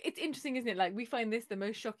like it's interesting, isn't it? Like we find this the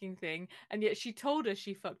most shocking thing, and yet she told us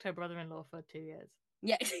she fucked her brother-in-law for 2 years.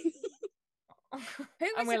 Yeah. Who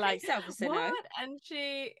was and we're like, officer, what? no? And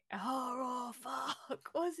she, oh fuck,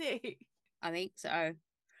 was he? I think so.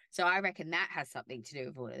 So I reckon that has something to do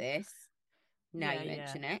with all of this. Now you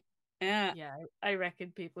mention it. Yeah. Yeah, I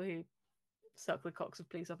reckon people who suck the cocks of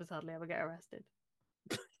police officers hardly ever get arrested.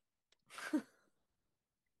 They're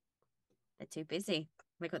too busy.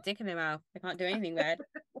 They got dick in their mouth. They can't do anything bad.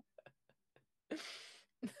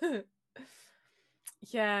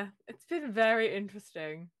 Yeah, it's been very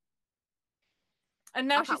interesting. And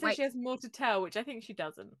now she says she has more to tell, which I think she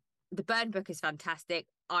doesn't. The Burn book is fantastic.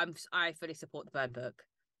 I fully support the Burn book.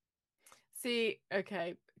 See,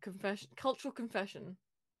 okay, cultural confession.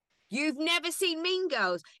 You've never seen Mean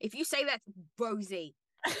Girls. If you say that, Rosie.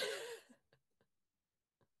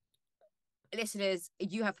 Listeners,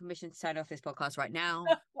 you have permission to turn off this podcast right now.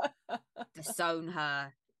 Disown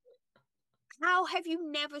her. How have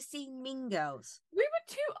you never seen Mean Girls? We were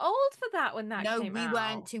too old for that when that came out. No, we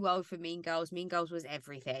weren't too old for Mean Girls. Mean Girls was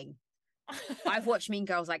everything. I've watched Mean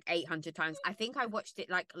Girls like 800 times. I think I watched it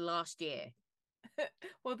like last year.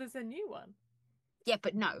 Well, there's a new one. Yeah,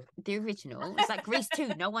 but no, the original. It's like Grease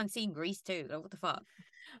 2. No one's seen Grease 2. Like, what the fuck?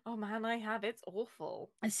 Oh man, I have. It's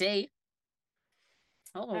awful. I see.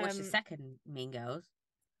 Oh, I watched the second Mean Girls.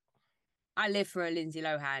 I live for a Lindsay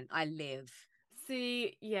Lohan. I live.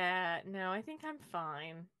 See, yeah, no, I think I'm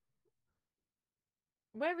fine.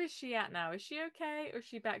 Where is she at now? Is she okay, or is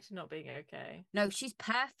she back to not being okay? No, she's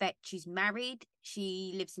perfect. She's married.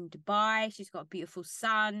 She lives in Dubai. She's got a beautiful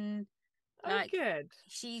son. Oh, good.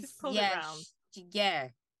 She's pulled it around. Yeah.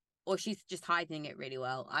 Or she's just hiding it really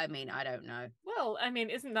well. I mean, I don't know. Well, I mean,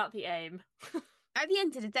 isn't that the aim? At the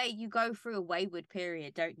end of the day, you go through a wayward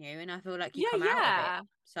period, don't you? And I feel like you come out of it.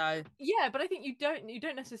 So yeah, but I think you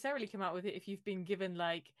don't necessarily come out with it if you've been given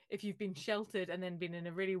if you've been sheltered and then been in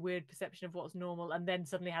a really weird perception of what's normal and then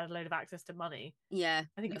suddenly had a load of access to money. Yeah,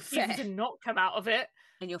 I think it's easy to not come out of it.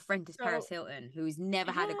 And your friend is Paris Hilton, who's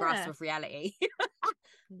never had a grasp of reality.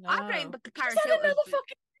 No. I'm not even Paris Hilton. Another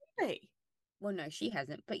fucking baby. Well, no, she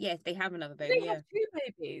hasn't. But yes, they have another baby. They have 2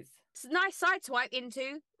 babies. It's a nice side swipe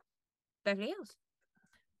into Beverly Hills.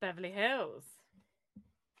 Beverly Hills.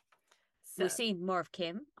 So, we've seen more of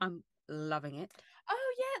Kim. I'm loving it.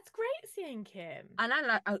 Oh yeah, it's great seeing Kim. And I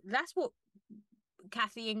like that's what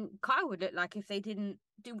Kathy and Kyle would look like if they didn't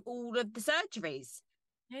do all of the surgeries.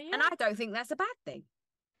 Yeah. And I don't think that's a bad thing.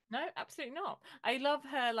 No, absolutely not. I love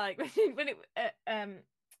her when it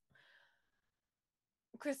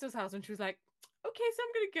Crystal's house when she was like, "Okay, so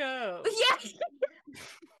I'm gonna go." Yeah.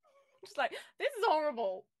 She's like, "This is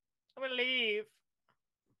horrible. I'm gonna leave."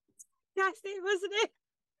 Nasty, wasn't it?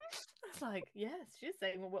 I was like, yes, she's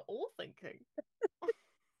saying what we're all thinking.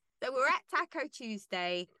 So we're at Taco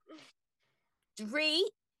Tuesday. Dree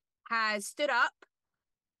has stood up,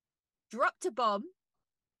 dropped a bomb,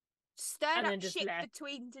 stirred up shit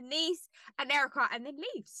between Denise and Erica, and then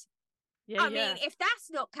leaves. Yeah, I mean, if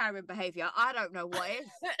that's not Karen behaviour, I don't know what is.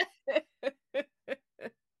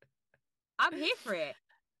 I'm here for it.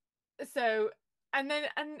 So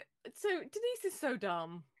Denise is so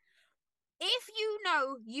dumb. If you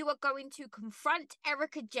know you are going to confront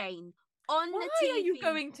Erica Jane on the TV... Why are you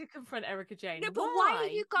going to confront Erica Jane? No, but why are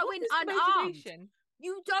you going unarmed?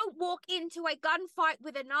 You don't walk into a gunfight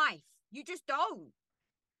with a knife. You just don't.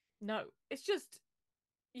 No, it's just,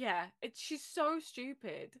 yeah, she's so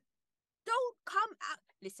stupid. Don't come out.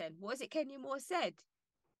 Listen, what was it Kenya Moore said?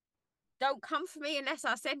 Don't come for me unless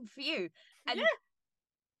I send for you. And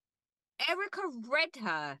Erica read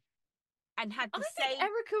her and had the I think same.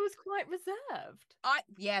 Erica was quite reserved.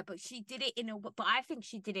 Yeah, but she did it but I think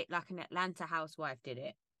she did it like an Atlanta housewife did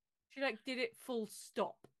it. She like did it full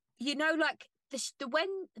stop. You know, like the when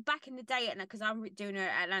back in the day, because I'm doing an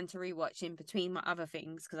Atlanta rewatch in between my other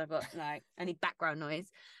things because I've got like any background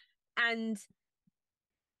noise, and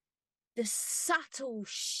the subtle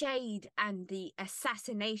shade and the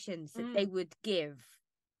assassinations that they would give.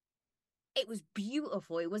 It was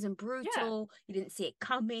beautiful. It wasn't brutal. Yeah. You didn't see it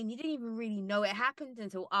coming. You didn't even really know it happened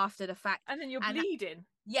until after the fact. And then you're bleeding.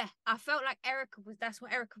 Yeah, I felt like that's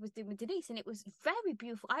what Erica was doing with Denise, and it was very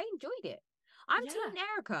beautiful. I enjoyed it. I'm Team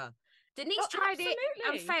Erica. Denise tried it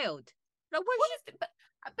and failed. Like,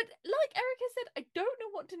 but like Erica said, I don't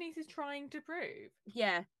know what Denise is trying to prove.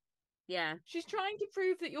 Yeah. Yeah. She's trying to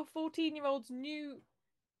prove that your 14-year-olds knew.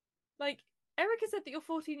 Like, Erica said that your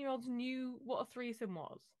 14-year-olds knew what a threesome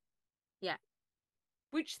was. Yeah.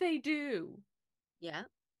 Which they do. Yeah.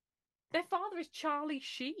 Their father is Charlie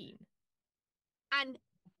Sheen. And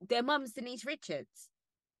their mum's Denise Richards.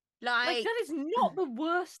 Like that is not the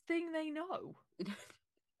worst thing they know.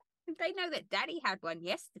 They know that Daddy had one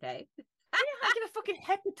yesterday. They know how to get a fucking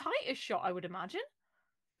hepatitis shot, I would imagine.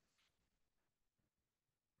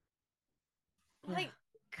 Like,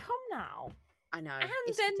 come now. I know.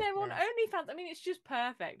 And then they're on OnlyFans. I mean, it's just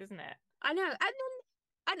perfect, isn't it? I know.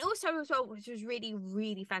 And also as well, which was really,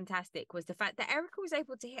 really fantastic, was the fact that Erica was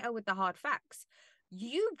able to hit her with the hard facts.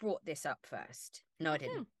 You brought this up first. No, I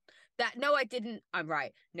didn't. No, I didn't. I'm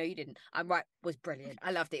right. No, you didn't. I'm right. Was brilliant.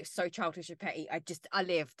 I loved it. It was so childish and petty. I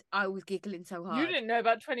lived. I was giggling so hard. You didn't know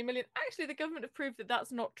about 20 million. Actually, the government have proved that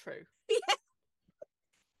that's not true. Yeah.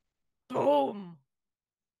 Boom.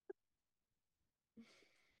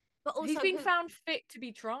 But also, he's been found fit to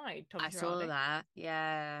be tried, Tom I saw that.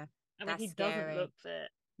 Yeah. I mean, he doesn't look fit.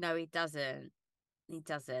 No, he doesn't. He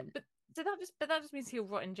doesn't. But that just means he'll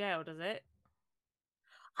rot in jail, does it?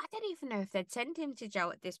 I don't even know if they'd send him to jail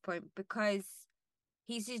at this point because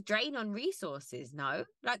he's just drained on resources. No,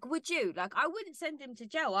 like, would you? Like, I wouldn't send him to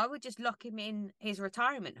jail. I would just lock him in his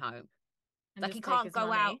retirement home. Like, he can't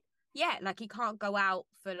go out. Yeah, like he can't go out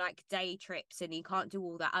for like day trips and he can't do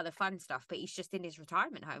all that other fun stuff. But he's just in his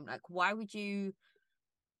retirement home. Like, why would you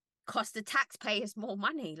cost the taxpayers more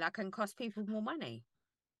money? Like, and cost people more money?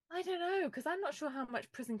 I don't know, because I'm not sure how much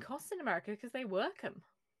prison costs in America because they work them.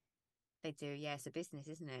 They do, yeah. It's a business,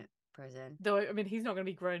 isn't it? Prison. Though, I mean, he's not going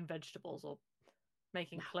to be growing vegetables or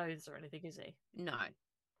making clothes or anything, is he? No.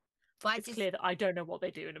 But it's clear that I don't know what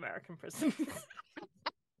they do in American prisons.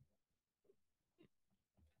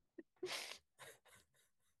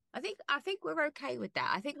 I think we're okay with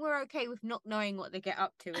that. I think we're okay with not knowing what they get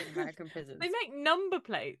up to in American prisons. They make number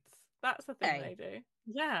plates. That's the thing they do.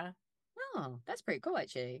 Yeah. Oh, that's pretty cool,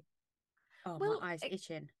 actually. Oh, well, my eye's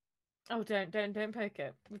itching. Oh, don't poke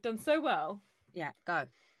it. We've done so well. Yeah, go.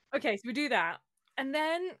 Okay, so we do that. And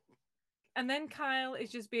then Kyle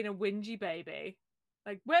is just being a whingy baby.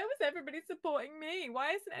 Like, where was everybody supporting me?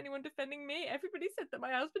 Why isn't anyone defending me? Everybody said that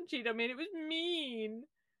my husband cheated on me and it was mean.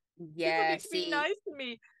 Yeah, people need to be nice to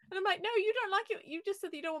me. And I'm like, no, you don't like it. You just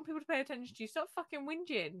said that you don't want people to pay attention to you. Stop fucking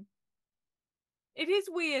whinging. It is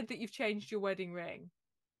weird that you've changed your wedding ring.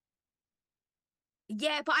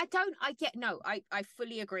 Yeah, but I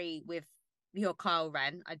fully agree with your Kyle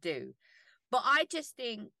rant. I do. But I just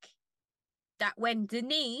think that when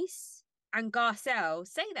Denise and Garcelle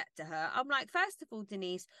say that to her, I'm like, first of all,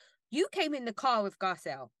 Denise, you came in the car with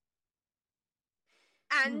Garcelle.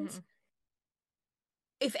 And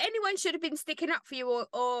if anyone should have been sticking up for you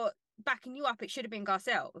or backing you up, it should have been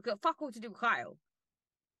Garcelle. We've got fuck all to do with Kyle.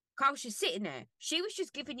 Kyle's just sitting there. She was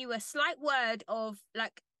just giving you a slight word of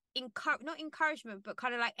like, not encouragement, but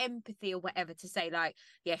kind of like empathy or whatever to say like,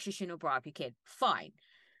 yeah, she shouldn't have brought up your kid. Fine.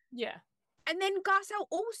 Yeah. And then Garcelle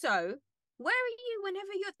also, where are you whenever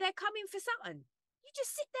they're coming for something? You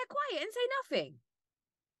just sit there quiet and say nothing.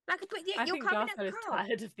 Like, but yeah, you're coming at the car. Garcelle is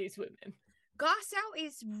tired of these women. Garcelle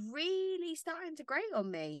is really starting to grate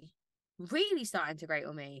on me. Really starting to grate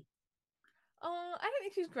on me. Oh, I don't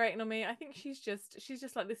think she's grating on me. I think she's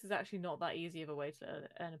just like, this is actually not that easy of a way to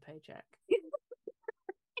earn a paycheck.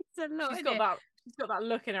 It's a lot. She's got that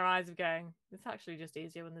look in her eyes of going, it's actually just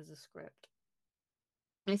easier when there's a script.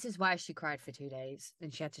 This is why she cried for 2 days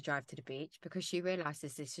and she had to drive to the beach, because she realised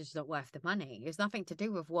this is just not worth the money. It's nothing to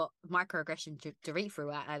do with what microaggression Dorit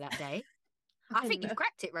threw at her that day. I think you've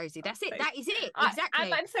cracked it, Rosie. That's it. That is it. Exactly. I'd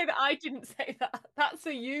like to say that I didn't say that. That's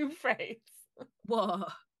a you phrase. What?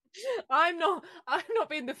 I'm not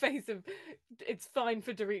being the face of it's fine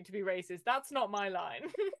for Dorit to be racist. That's not my line.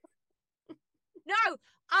 No,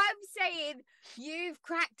 I'm saying you've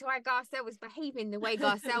cracked why Garcelle was behaving the way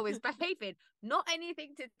Garcelle was behaving. Not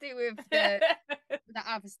anything to do with the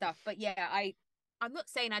other stuff. But yeah, I'm not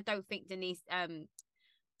saying I don't think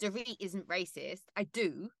Dorit isn't racist. I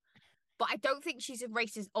do, but I don't think she's a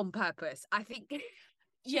racist on purpose. I think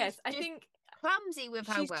Yes, she's I just think clumsy with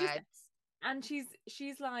her she's just, words. and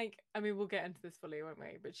she's like, I mean, we'll get into this fully, won't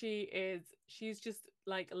we? But she's just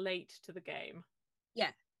like late to the game.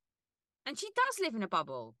 Yeah. And she does live in a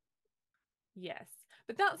bubble. Yes.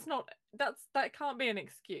 But that can't be an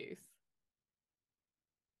excuse.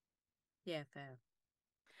 Yeah, fair.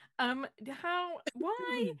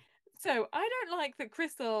 Why? So I don't like that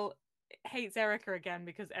Crystal hates Erica again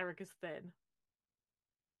because Erica's thin.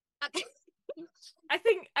 I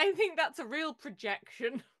think that's a real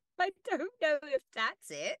projection. I don't know if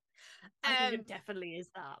that's it. I think it definitely is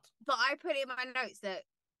that. But I put in my notes that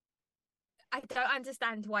I don't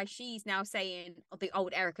understand why she's now saying the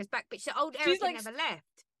old Erica's back, but the old Erica like, never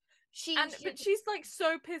left. But she's like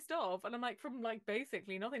so pissed off, and I'm like, from like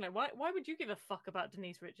basically nothing. Like, why would you give a fuck about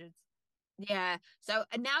Denise Richards? Yeah. So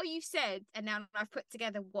and now you've said, and now I've put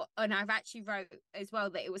together what, and I've actually wrote as well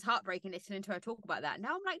that it was heartbreaking listening to her talk about that.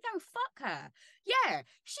 Now I'm like, no, fuck her. Yeah,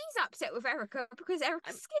 she's upset with Erica because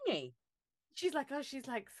Erica's skinny. She's like, oh, she's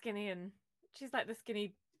like skinny, and she's like the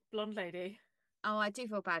skinny blonde lady. Oh, I do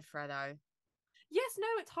feel bad for her though. Yes, no,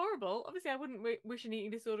 it's horrible. Obviously, I wouldn't wish an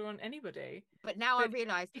eating disorder on anybody. But now I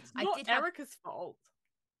realise it's not Erica's fault.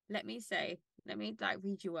 Let me like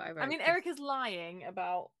read you what I wrote. I mean, Erica's lying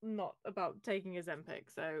about not about taking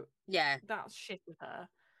Ozempic, so yeah, that's shit with her.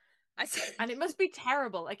 And it must be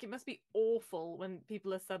terrible. Like, it must be awful when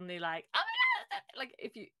people are suddenly like, oh my God! Like,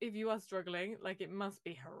 if you are struggling, like, it must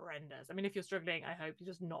be horrendous. I mean, if you're struggling, I hope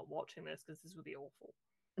you're just not watching this because this would be awful.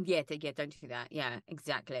 Yeah, don't do that. Yeah,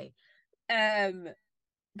 exactly.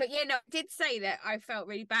 But yeah, no, I did say that I felt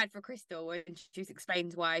really bad for Crystal when she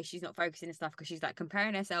explains why she's not focusing and stuff because she's like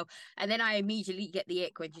comparing herself, and then I immediately get the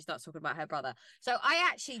ick when she starts talking about her brother. So I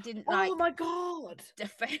actually didn't like. Oh my God!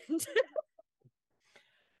 Defend.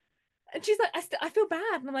 And she's like, I feel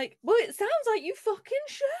bad, and I'm like, well, it sounds like you fucking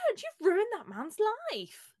should. You've ruined that man's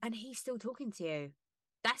life, and he's still talking to you.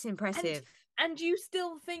 That's impressive. And you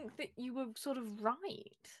still think that you were sort of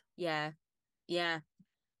right. Yeah, yeah.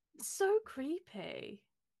 It's so creepy.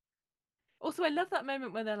 Also, I love that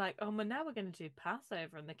moment where they're like, oh, well, now we're going to do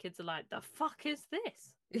Passover. And the kids are like, the fuck is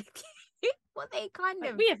this? Well, they kind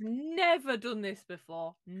of. We have never done this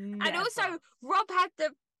before. Never. And also, Rob had the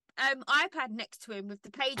iPad next to him with the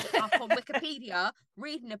page up on Wikipedia,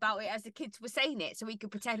 reading about it as the kids were saying it, so he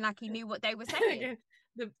could pretend like he knew what they were saying.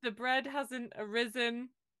 The bread hasn't arisen.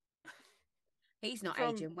 He's not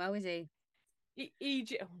aging well, is he?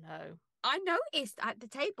 Egypt. Oh, no. I noticed at the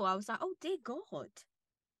table, I was like, oh, dear God.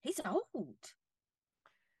 He's old.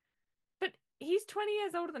 But he's 20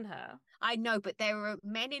 years older than her. I know, but there are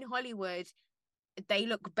men in Hollywood, they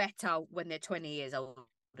look better when they're 20 years older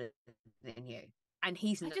than you. And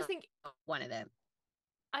he's not one of them.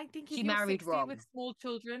 I think if you're married 60 with small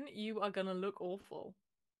children, you are going to look awful.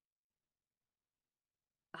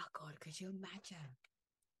 Oh, God, could you imagine?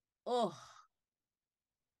 Oh.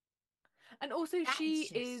 And also,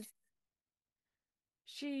 she's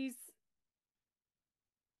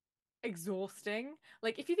exhausting.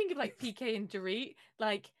 Like, if you think of like PK and Dorit,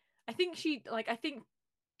 like I think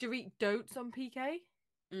Dorit dotes on PK.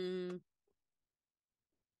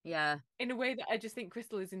 Yeah. In a way that I just think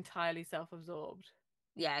Crystal is entirely self-absorbed.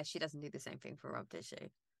 Yeah, she doesn't do the same thing for Rob, does she?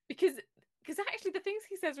 Because actually the things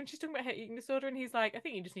he says when she's talking about her eating disorder, and he's like, I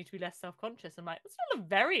think you just need to be less self-conscious. I'm like, that's not a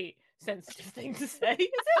very sensitive thing to say, is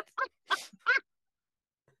it?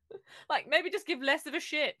 Like, maybe just give less of a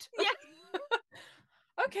shit. Yeah.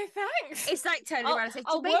 Okay, thanks. It's like turning around and saying,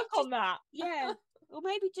 I'll work on that. Yeah. Or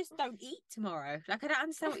maybe just don't eat tomorrow. Like, I don't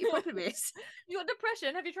understand what your problem is. You got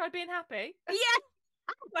depression? Have you tried being happy? Yeah.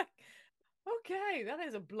 Like, okay, that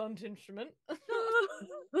is a blunt instrument. I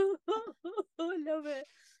love it.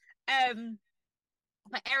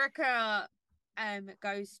 But Erica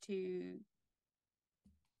goes to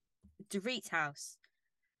Dorit's house,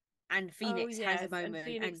 and Phoenix has a moment. And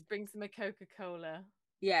Phoenix brings him a Coca-Cola.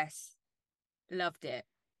 Yes, loved it.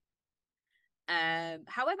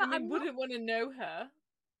 However, I wouldn't want to know her.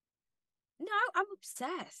 No, I'm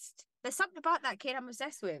obsessed. There's something about that kid I'm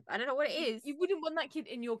obsessed with. I don't know what it is. You wouldn't want that kid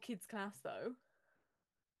in your kid's class, though.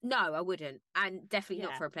 No, I wouldn't, and definitely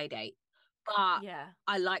not for a play date. But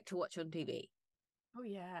I like to watch on TV. Oh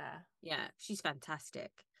yeah, she's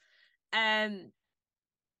fantastic. Her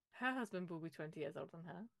husband will be 20 years older than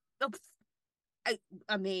her. Oh,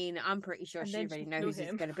 I mean, I'm pretty sure And she then already she'd knows kill who's it's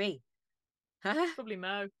him. going to be. Huh? Probably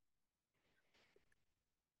Mo.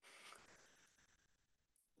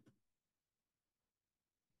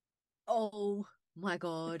 Oh my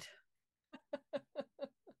God.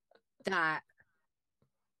 That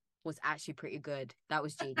was actually pretty good. That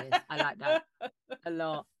was genius. I like that a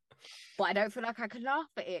lot. But I don't feel like I could laugh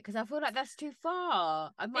at it because I feel like that's too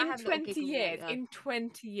far. I might In have little 20 giggles years, later. in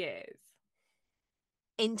 20 years.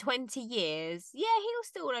 In 20 years, yeah, he'll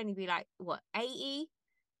still only be like, what, 80?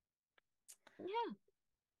 Yeah.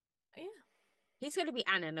 Yeah. He's going to be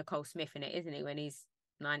Anna Nicole Smith in it, isn't he, when he's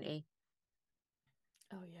 90?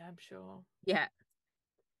 Oh yeah, I'm sure. Yeah.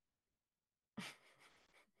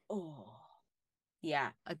 Oh, yeah,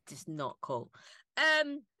 just not cool.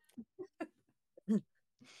 Um,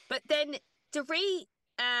 but then Dorit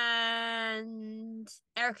and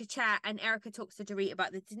Erica chat, and Erica talks to Dorit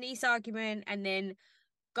about the Denise argument, and then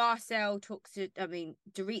Dorit talks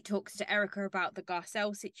to Erica about the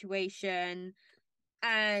Garcelle situation,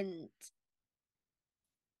 and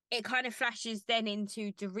it kind of flashes then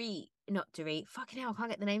into not Dorit, fucking hell, I can't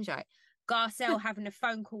get the names right. Garcelle having a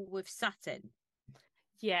phone call with Sutton.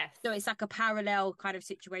 Yes. So it's like a parallel kind of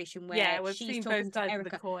situation Yeah, where we've she's seen talking both to sides of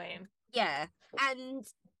the Erica. coin. Yeah. And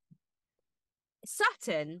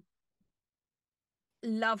Sutton,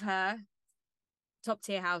 love her, top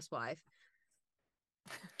tier housewife,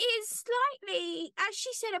 is slightly, as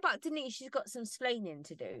she said about Denise, she's got some splaining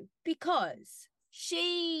to do because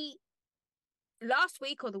she, last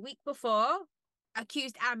week or the week before,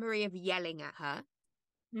 accused Anne-Marie of yelling at her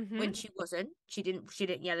when she wasn't. She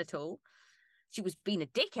didn't yell at all. She was being a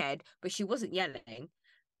dickhead, but she wasn't yelling.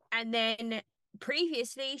 And then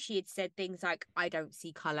previously she had said things like, I don't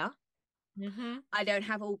see colour. I don't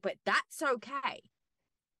have all, but that's okay.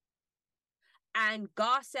 And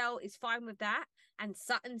Garcelle is fine with that. And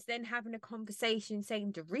Sutton's then having a conversation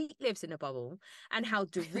saying Dorit lives in a bubble and how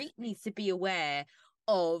Dorit needs to be aware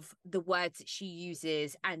of the words that she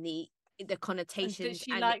uses and the connotations And that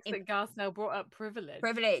she and likes the that Garcelle brought up privilege.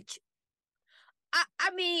 privilege.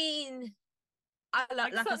 I mean, Like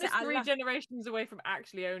like I Sutton said, is three generations away from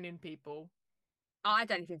actually owning people. I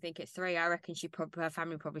don't even think it's three. I reckon her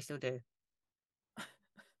family probably still do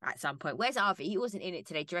at some point. Where's Harvey? He wasn't in it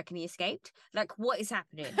today. Do you reckon he escaped? Like, what is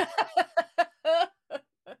happening?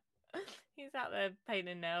 He's out there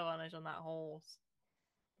painting nail varnish on that horse.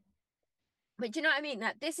 But do you know what I mean?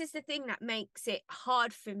 That this is the thing that makes it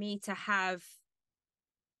hard for me to have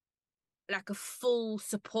like a full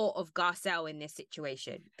support of Garcelle in this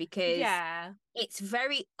situation because it's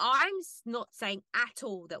very, I'm not saying at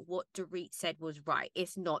all that what Dorit said was right.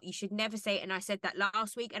 It's not. You should never say it. And I said that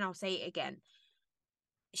last week and I'll say it again.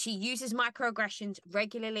 She uses microaggressions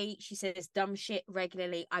regularly. She says dumb shit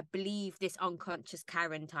regularly. I believe this unconscious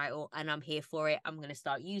Karen title and I'm here for it. I'm going to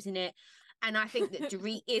start using it. And I think that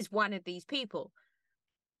Dorit is one of these people.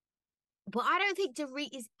 But I don't think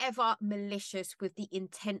Dorit is ever malicious with the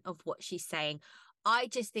intent of what she's saying. I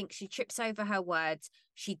just think she trips over her words.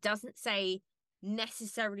 She doesn't say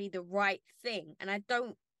necessarily the right thing. And I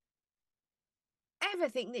don't ever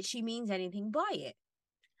think that she means anything by it.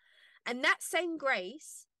 And that same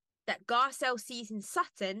grace that Garcelle sees in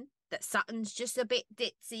Sutton, that Sutton's just a bit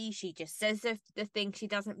ditzy, she just says the thing, she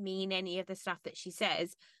doesn't mean any of the stuff that she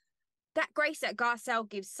says. That grace that Garcelle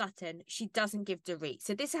gives Sutton, she doesn't give Dorit.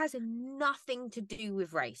 So this has nothing to do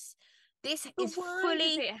with race. This is why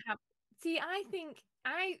fully. Does it have? See, I think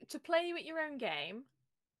to play with your own game,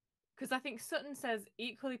 because I think Sutton says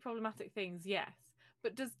equally problematic things, yes.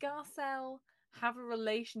 But does Garcelle have a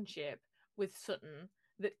relationship with Sutton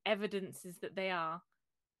that evidences that they are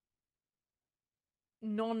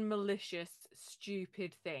non-malicious,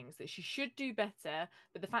 stupid things that she should do better?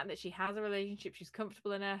 But the fact that she has a relationship, she's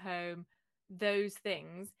comfortable in her home, those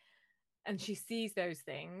things, and she sees those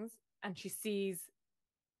things, and she sees,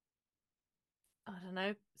 I don't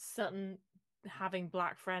know, Sutton having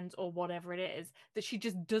black friends or whatever it is that she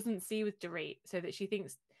just doesn't see with Dorit, so that she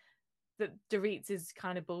thinks that Dorit's is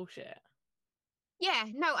kind of bullshit. Yeah,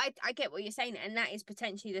 no, I get what you're saying, and that is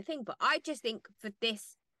potentially the thing. But I just think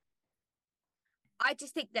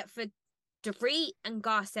that for Dorit and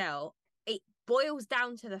Garcelle, it boils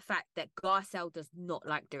down to the fact that Garcelle does not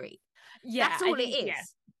like Dorit. Yeah, that's all I think, it is. Yeah.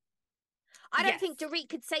 I don't think Dorit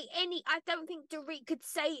could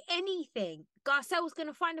say anything. Garcelle's going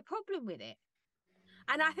to find a problem with it.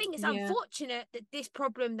 And I think it's unfortunate that this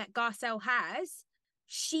problem that Garcelle has,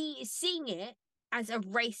 she is seeing it as a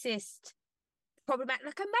racist problem.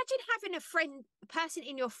 Like, imagine having a person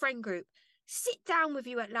in your friend group sit down with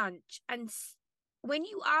you at lunch, and when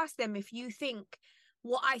you ask them if you think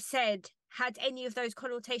what I said had any of those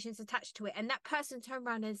connotations attached to it, and that person turned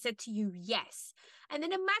around and said to you yes, and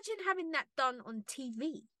then imagine having that done on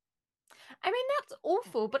TV. I mean, that's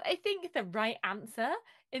awful, but I think the right answer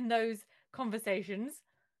in those conversations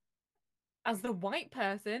as the white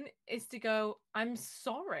person is to go, I'm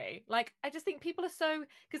sorry. Like, I just think people are so,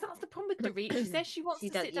 because that's the problem with Dorit. She says she wants She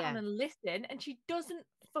to does, sit down yeah. and listen, and she doesn't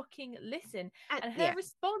fucking listen. And her Yeah.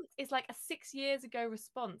 response is like a 6 years ago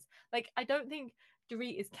response. Like, I don't think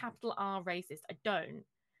Dorit is capital R racist. I don't.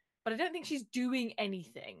 But I don't think she's doing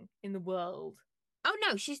anything in the world Oh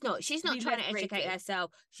no, she's not. She's to not be trying less to educate racist.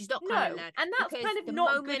 herself. She's not trying to No, learn. and that's Because kind of the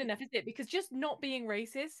not good moment, enough, is it? Because just not being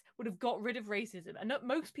racist would have got rid of racism. And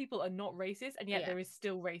most people are not racist, and yet yeah, there is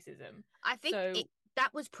still racism. I think So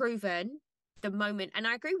that was proven the moment, and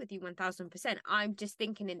I agree with you 1000%. I'm just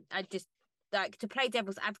thinking, I just like to play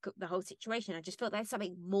devil's advocate the whole situation. I just feel there's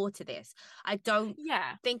something more to this. I don't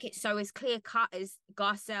yeah, think it's so as clear cut as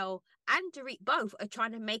Garcelle and Dorit both are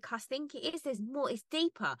trying to make us think it is. There's more. It's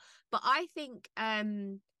deeper. But I think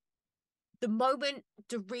the moment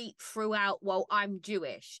Dorit threw out, "Well, I'm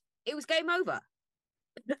Jewish," it was game over.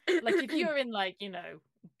 like if you're in like,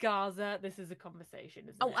 Gaza, this is a conversation,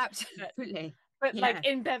 isn't Oh, it? absolutely. But like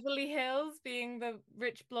Yeah. in Beverly Hills, being the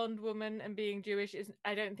rich blonde woman and being Jewish is,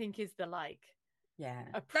 I don't think, is the like Yeah.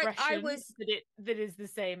 Like oppression that is the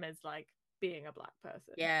same as like being a black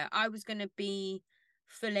person. yeah, I was gonna be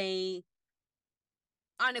fully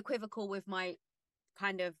unequivocal with my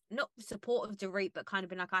kind of not support of Dorit, but kind of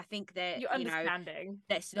been like, I think that, You're understanding.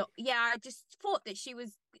 that's not, yeah, I just thought that she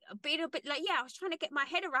was being a bit like, yeah, I was trying to get my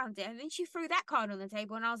head around it. And then she threw that card on the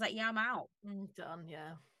table and I was like, yeah, I'm out. Done,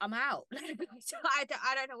 yeah. I'm out. So I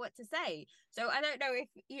don't know what to say. So I don't know if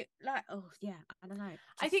you like, oh yeah, I don't know.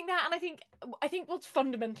 I think that, and I think what's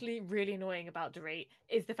fundamentally really annoying about Dorit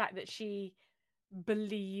is the fact that she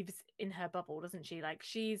believes in her bubble, doesn't she? Like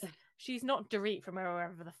she's not Dorit from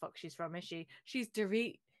wherever the fuck she's from, is she? She's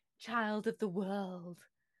Dorit, child of the world.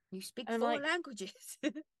 You speak And I'm 4 like, languages.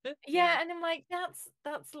 yeah, and I'm like,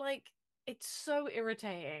 that's like, it's so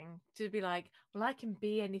irritating to be like, well, I can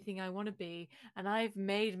be anything I want to be, and I've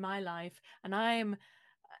made my life, and I'm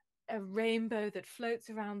a rainbow that floats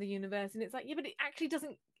around the universe. And it's like, yeah, but it actually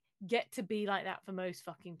doesn't get to be like that for most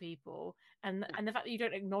fucking people. And the fact that you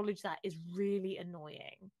don't acknowledge that is really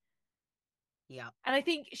annoying. Yeah. And I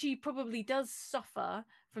think she probably does suffer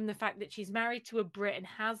from the fact that she's married to a Brit and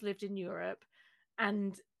has lived in Europe,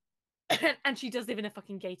 and and she does live in a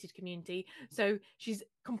fucking gated community, so she's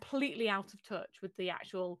completely out of touch with the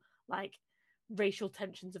actual like racial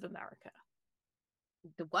tensions of America.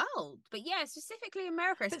 The world. But yeah, specifically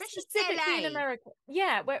America, But especially specifically in LA. America,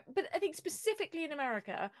 yeah, but I think specifically in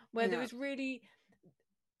America, where there Yeah. is really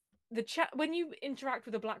when you interact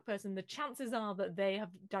with a black person, the chances are that they have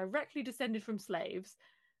directly descended from slaves,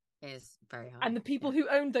 Is very high. and the people who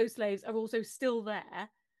owned those slaves are also still there.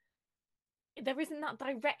 There isn't that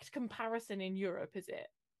direct comparison in Europe, is it?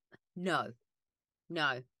 No.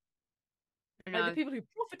 No. Like the No. people who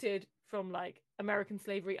profited from like American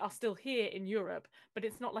slavery are still here in Europe, but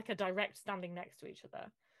it's not like a direct standing next to each other.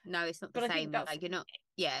 No, it's not the But I think same. that's, Like you're not,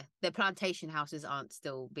 yeah, the plantation houses aren't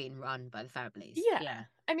still being run by the families. yeah. Yeah.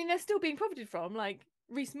 I mean, they're still being profited from. Like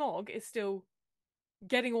Rees-Mogg is still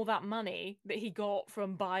getting all that money that he got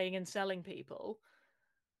from buying and selling people.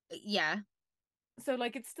 Yeah. So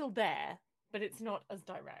like it's still there, but it's not as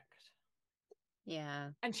direct. Yeah.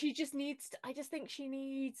 And she just needs to, I just think she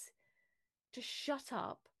needs to shut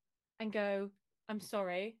up and go, I'm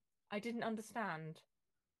sorry, I didn't understand.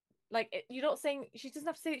 Like, you're not saying, she doesn't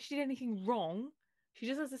have to say that she did anything wrong. She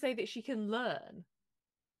just has to say that she can learn.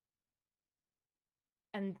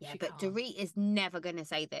 And Yeah, she but can't. Dorit is never going to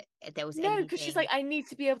say that there was No, because she's anything. like, I need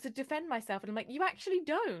to be able to defend myself. And I'm like, you actually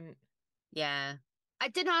don't. Yeah. I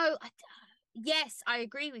don't know. Yes, I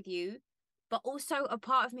agree with you. But also a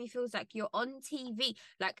part of me feels like you're on TV.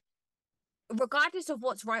 Like, regardless of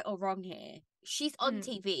what's right or wrong here, she's on Mm,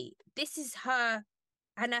 TV. This is her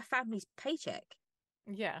and her family's paycheck.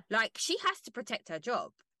 yeah. Like, she has to protect her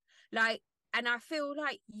job. Like, and I feel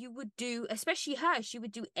like you would do, especially her, she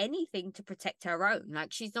would do anything to protect her own.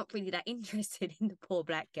 Like, she's not really that interested in the poor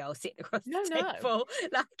black girl sitting across No, the no. table.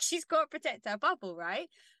 Like, she's got to protect her bubble, right?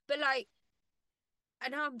 But like, I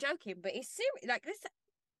know I'm joking, but it's serious. Like this,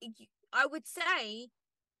 I would say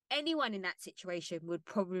anyone in that situation would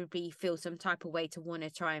probably feel some type of way to want to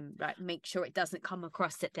try and like make sure it doesn't come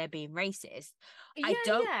across that they're being racist. I Yeah,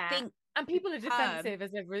 don't yeah. think And people are term, defensive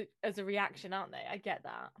as a reaction, aren't they? I get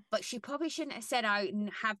that. but she probably shouldn't have said I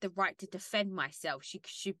have the right to defend myself.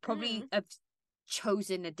 She probably Mm. have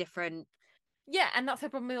chosen a different Yeah, and that's her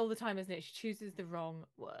problem all the time, isn't it? She chooses the wrong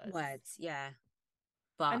words. words. Yeah,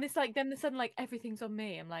 But And it's like then the sudden like everything's on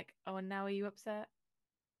me. I'm like, oh, and now are you upset?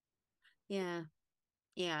 yeah,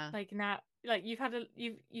 yeah. Like now, like you've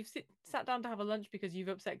sat down to have a lunch because you've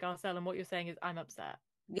upset Garcelle, and what you're saying is I'm upset.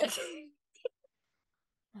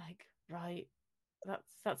 Like, right,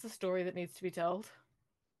 that's a story that needs to be told.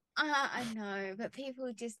 I know, but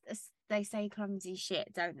people just they say clumsy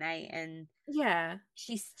shit, don't they? And Yeah,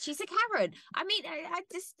 she's a Karen. I mean, I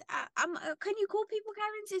just can you call people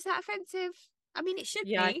Karens? Is that offensive? I mean, it should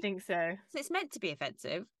yeah, I be. think so. So it's meant to be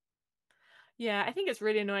offensive. Yeah, I think it's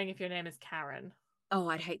really annoying if your name is Karen. Oh,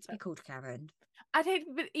 I'd hate to be called Karen. I'd hate,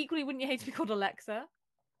 but equally, wouldn't you hate to be called Alexa?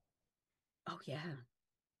 Oh yeah.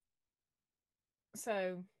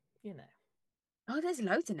 So, you know. Oh, there's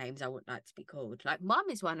loads of names I would like to be called. Like Mum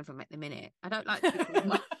is one of them at the minute. I don't like to be called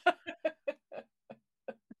Mum.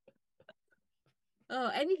 Oh,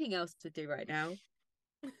 anything else to do right now?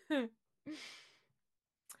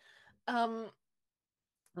 um,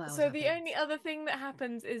 What else so the happens? only other thing that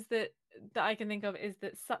happens is that I can think of is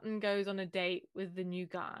that Sutton goes on a date with the new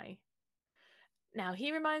guy. Now,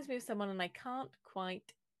 he reminds me of someone and I can't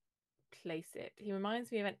quite place it. He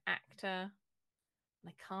reminds me of an actor. And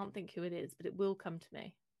I can't think who it is, but it will come to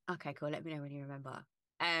me. Okay, cool. Let me know when you remember.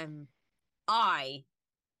 I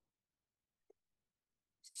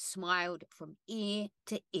smiled from ear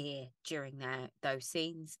to ear during those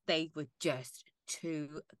scenes. They were just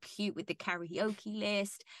too cute with the karaoke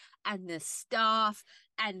list and the staff,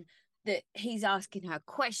 and that he's asking her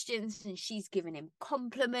questions and she's giving him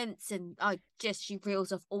compliments, and she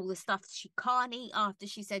reels off all the stuff she can't eat after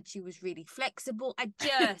she said she was really flexible.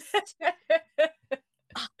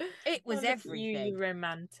 It Oh, was look at you, everything. you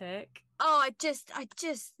romantic. Oh, I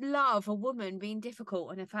just love a woman being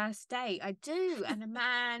difficult on a first date. I do. And a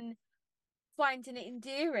man finding it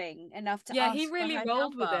endearing enough to Yeah, he ask for really her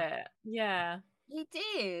rolled with number. it. Yeah. He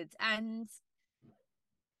did. And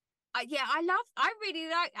I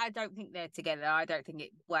don't think they're together. I don't think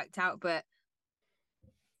it worked out, but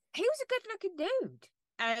he was a good looking dude.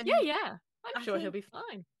 Yeah, And yeah. I'm I sure he'll think, be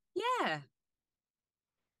fine. yeah,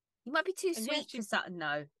 he might be too And yeah, sweet for Sutton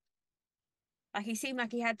though. Like he seemed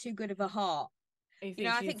like he had too good of a heart. you You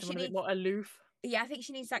know, think I she needs think she someone a bit needs more aloof. yeah, I think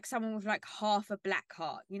she needs like someone with like half a black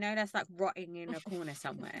heart, that's like rotting in a corner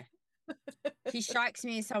somewhere. She strikes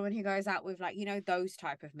me as someone who goes out with like, those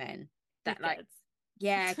type of men that like, Dickheads.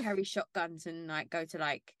 yeah, carry shotguns and like go to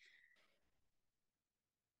like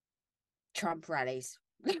Trump rallies.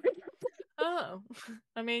 Oh,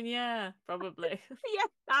 I mean, yeah, probably. Yeah,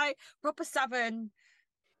 I proper Southern.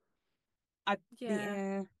 Yeah.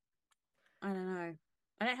 Yeah, I don't know.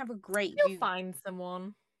 I don't have a great You'll find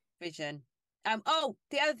someone. vision. Oh,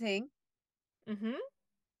 the other thing, Mm-hmm.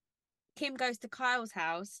 Kim goes to Kyle's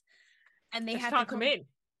house and they She have the can't come in.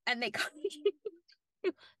 and they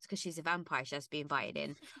it's because she's a vampire, she has to be invited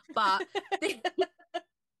in. But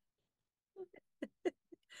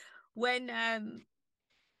when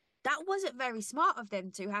that wasn't very smart of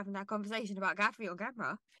them to having that conversation about Gaffrey on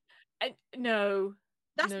camera. No,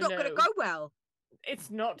 That's no, not going to go no. well.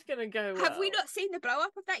 It's not going to go Have we well. not seen the blow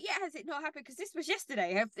up of that yet? Has it not happened? Because this was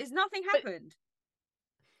yesterday. Has nothing But happened?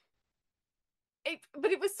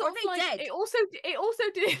 but it was Or sort are of they like dead? it also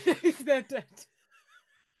did. They're dead.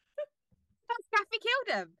 Has Gaffy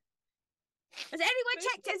killed him? Has anyone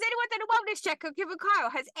checked? Has anyone done a wellness check on Kim and Kyle?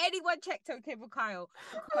 Has anyone checked on Kim and Kyle?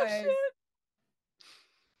 Oh Because shit!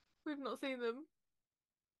 We've not seen them.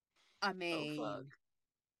 I Oh fuck. mean,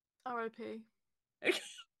 R.I.P.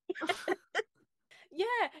 Yeah,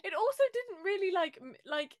 it also didn't really like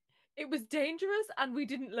it was dangerous and we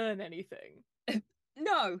didn't learn anything.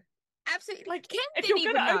 no, absolutely. Like Kim if didn't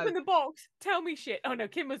you're even gonna know. open the box, tell me shit. Oh no,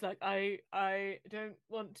 Kim was like, I don't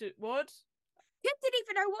want to what? Kim didn't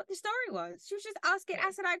even know what the story was. She was just asking No.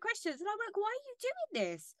 asinine questions. And I'm like, why are you doing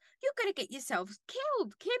this? You're going to get yourself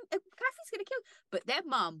killed. Kathy's going to kill. But their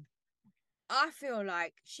mum, I feel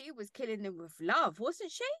like she was killing them with love,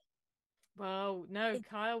 wasn't she? Well, no, It,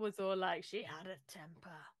 Kyle was all like, she had a temper.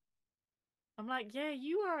 I'm like, yeah,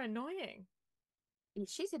 you are annoying.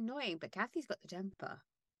 she's annoying, but Kathy's got the temper.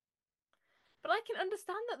 But I can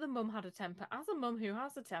understand that the mum had a temper. As a mum who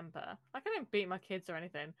has a temper, like I don't beat my kids or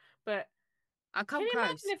anything, but I can come you close.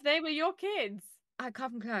 imagine if they were your kids? I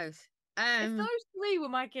come close. If those three were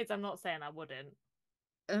my kids, I'm not saying I wouldn't.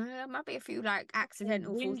 There might be a few like Or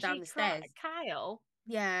accidental falls down whingy the stairs. Kyle.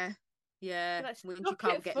 Yeah, yeah. Be like, When you suck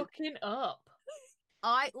can't it get. fucking up.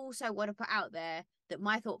 I also want to put out there that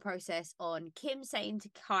my thought process on Kim saying to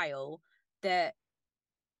Kyle that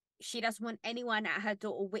she doesn't want anyone at her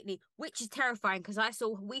daughter Whitney, which is terrifying because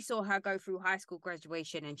we saw her go through high school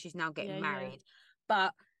graduation and she's now Yeah, getting yeah. married.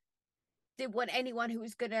 But didn't want anyone who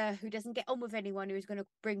doesn't get on with anyone who was gonna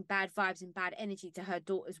bring bad vibes and bad energy to her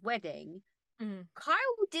daughter's wedding. Kyle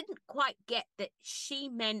didn't quite get that she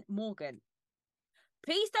meant Morgan.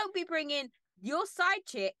 Please don't be bringing your side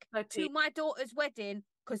chick to my daughter's wedding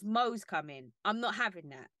because Mo's coming. I'm not having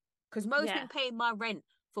that. Because Mo's been paying my rent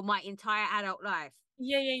for my entire adult life.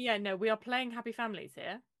 Yeah. No, we are playing Happy Families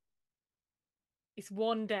here. It's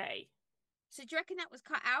one day. So do you reckon that was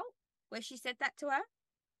cut out where she said that to her?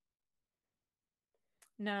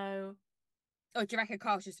 No. Or do you reckon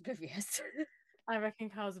Kyle's just oblivious? I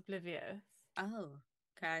reckon Kyle's oblivious. Oh,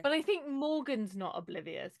 okay. But I think Morgan's not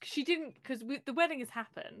oblivious because she didn't, because the wedding has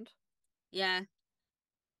happened. Yeah.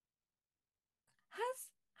 Has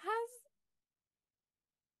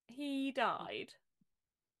he died?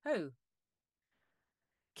 Who?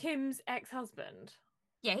 Kim's ex-husband.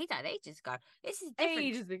 Yeah, he died ages ago. This is different.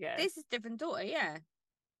 Ages ago. This is different daughter, yeah.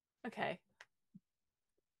 Okay.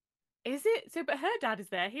 Is it? So, but her dad is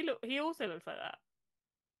there. He also looks like that.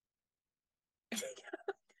 She's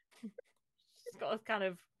got a kind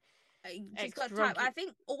of she's got type. I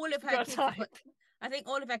think all of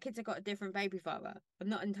her kids have got a different baby father. I'm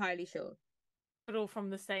not entirely sure. But all from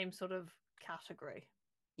the same sort of category.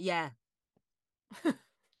 Yeah.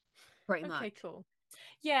 Pretty much. Okay, cool.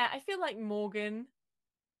 Yeah, I feel like Morgan.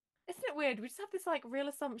 Isn't it weird? We just have this like real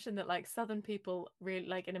assumption that like Southern people really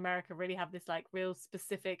like in America really have this like real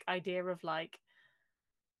specific idea of like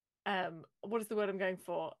what is the word I'm going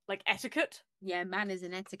for? Like etiquette? Yeah, manners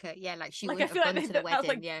and etiquette. Yeah, like she like, wouldn't have gone to the wedding.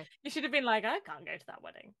 Like, yeah. You should have been like, I can't go to that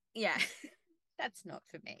wedding. Yeah. That's not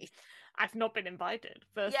for me. I've not been invited,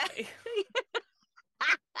 firstly.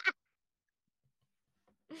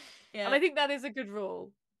 Yeah. And I think that is a good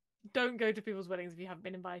rule. Don't go to people's weddings if you haven't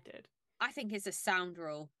been invited. I think it's a sound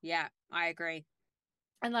rule. Yeah, I agree.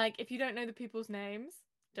 And like, if you don't know the people's names,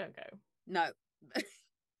 don't go. No.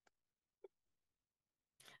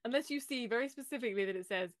 Unless you see very specifically that it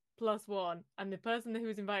says +1 and the person who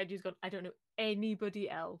was invited you's gone, I don't know anybody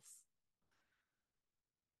else.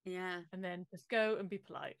 Yeah. And then just go and be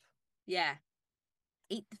polite. Yeah.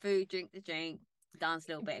 Eat the food, drink the drink, dance a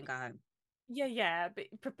little bit and go home. Yeah. But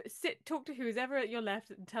talk to who's ever at your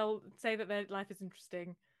left and say that their life is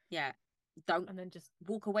interesting. Yeah. And then just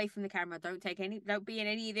walk away from the camera. Don't be in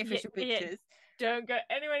any of the official pictures. Don't go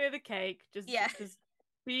anywhere near the cake. Just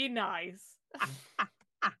be nice.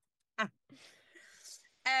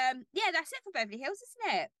 Yeah, that's it for Beverly Hills,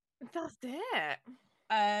 isn't it? That's it.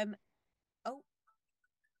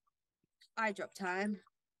 Eye drop time.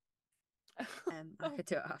 I could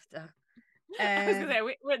do it after. I was gonna say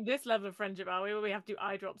we're at this level of friendship, are we? Where we have to do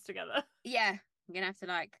eye drops together. Yeah, you're gonna have to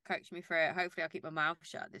like coach me through it. Hopefully, I'll keep my mouth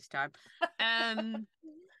shut this time. I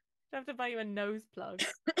have to buy you a nose plug.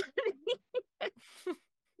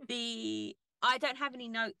 I don't have any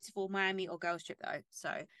notes for Miami or girls trip though.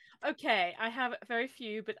 So okay, I have very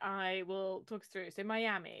few, but I will talk us through. So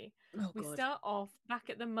Miami, we start off back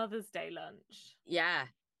at the Mother's Day lunch. Yeah,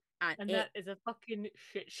 and that is a fucking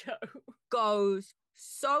shit show. Goes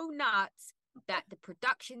so nuts that the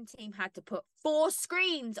production team had to put 4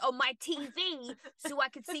 screens on my TV so I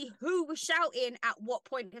could see who was shouting at what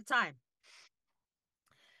point of time.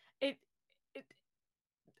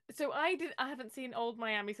 So I haven't seen Old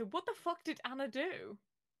Miami. So what the fuck did Anna do?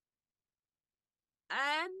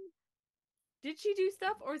 Did she do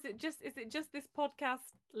stuff, or is it just this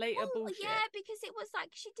podcast later bullshit? Yeah, because it was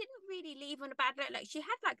like she didn't really leave on a bad note. Like she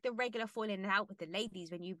had like the regular falling out with the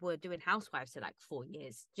ladies when you were doing Housewives for like 4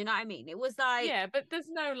 years. Do you know what I mean? It was like yeah, but there's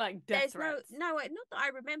no like death threats. No, not that I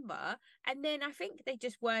remember. And then I think they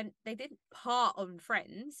didn't part on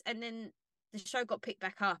Friends, and then the show got picked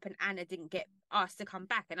back up, and Anna didn't get asked to come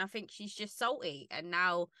back, and I think she's just salty, and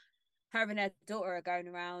now her and her daughter are going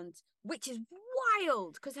around, which is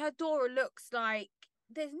wild because her daughter looks like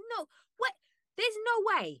there's no way. There's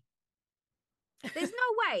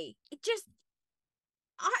no way.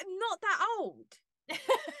 I'm not that old.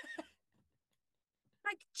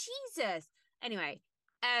 Like Jesus. Anyway,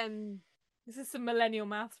 this is some millennial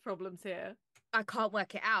maths problems here. I can't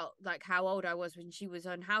work it out, like how old I was when she was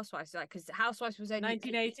on Housewives, like because Housewives was only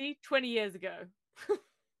 1980, 20 years ago.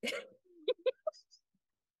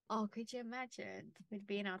 Oh, could you imagine? We'd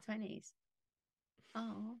be in our 20s.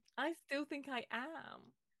 Oh. I still think I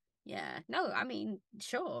am. Yeah. No, I mean,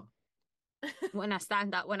 sure. When I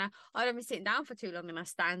stand up, I don't be sitting down for too long and I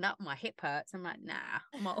stand up, my hip hurts. I'm like, nah,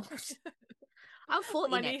 I'm old. I'm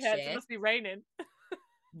 40 my next knee hurts, year. It must be raining.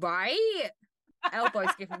 Right?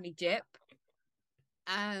 Elbow's giving me jip.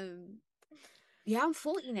 Yeah, I'm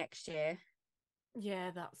 40 next year.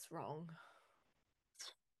 Yeah, that's wrong.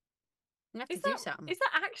 You have to Is do that something. is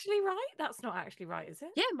that actually right? That's not actually right, is it?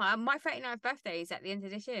 Yeah, my 39th birthday is at the end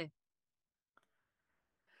of this year.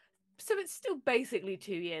 So it's still basically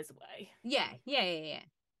 2 years away. Yeah.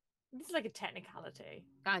 It's like a technicality.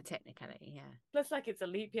 Technically, yeah. Plus, like, it's a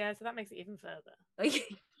leap year, so that makes it even further.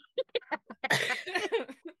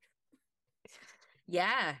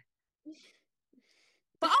 Yeah.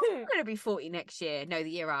 But I'm going to be 40 next year. No, the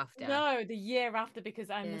year after. No, the year after, because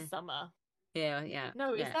I'm the summer. Yeah.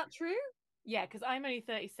 No, is that true? Yeah, because I'm only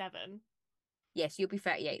 37. Yes, you'll be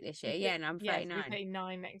 38 this year. Yeah, and I'm Yeah, so 39. you're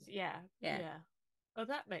 39 next. Yeah. Oh,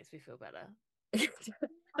 that makes me feel better.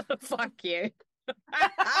 Fuck you.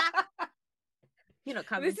 You're not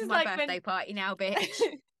coming This to is my like birthday party now, bitch.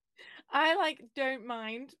 I like don't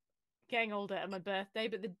mind getting older at my birthday,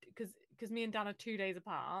 but because me and Dan are 2 days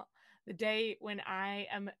apart, the day when I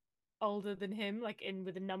am older than him, like in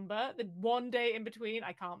with a number, the one day in between,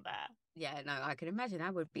 I can't bear. Yeah, no, I can imagine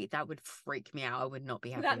that would freak me out. I would not be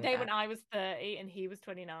happy That with day that. when I was 30 and he was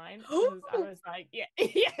 29, I was like, yeah,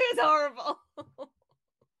 it was horrible.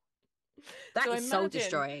 That So is soul imagine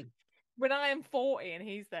destroying. when I am 40 and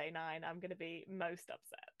he's 39, I'm going to be most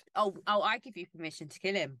upset. Oh, I give you permission to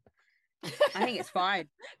kill him. I think it's fine.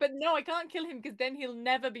 But no, I can't kill him because then he'll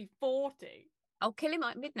never be 40. I'll kill him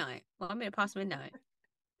at midnight. 1 minute past midnight.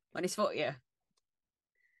 When he's 40.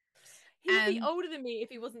 He would be older than me if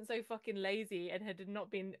he wasn't so fucking lazy and had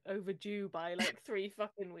not been overdue by like 3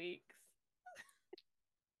 fucking weeks.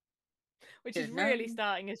 Which is really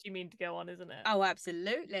starting as you mean to go on, isn't it? Oh,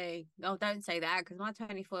 absolutely. Oh, don't say that because my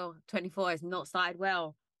 24 has not started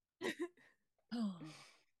well.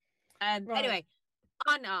 Right. Anyway,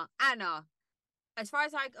 Anna, as far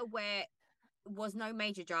as I'm aware, was no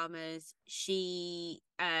major dramas. She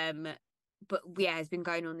but yeah, has been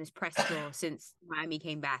going on this press tour since Miami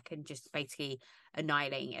came back and just basically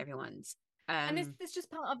annihilating everyone's. And is this just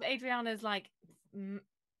part of Adriana's like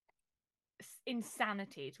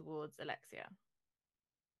insanity towards Alexia?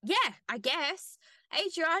 Yeah, I guess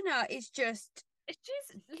Adriana is just she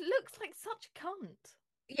looks like such a cunt.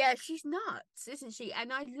 Yeah, she's nuts, isn't she?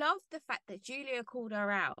 And I love the fact that Julia called her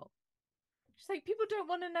out. She's like, people don't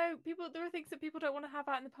want to know. There are things that people don't want to have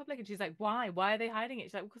out in the public. And she's like, why? Why are they hiding it?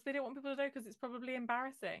 She's like, because they don't want people to know because it's probably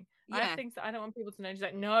embarrassing. Yeah. I have things that I don't want people to know. She's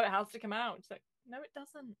like, no, it has to come out. She's like, no, it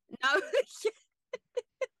doesn't. No.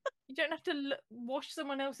 You don't have to wash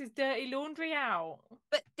someone else's dirty laundry out.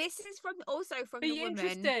 But this is also from the woman.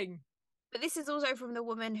 Interesting. But this is also from the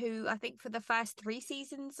woman who I think for the first 3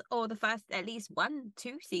 seasons or the first at least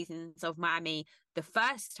 2 seasons of Miami, the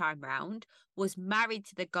first time round, was married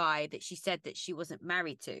to the guy that she said that she wasn't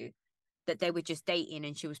married to, that they were just dating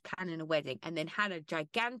and she was planning a wedding, and then had a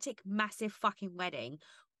gigantic, massive fucking wedding.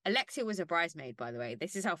 Alexia was a bridesmaid, by the way.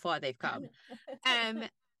 This is how far they've come.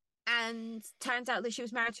 And turns out that she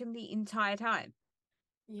was married to him the entire time.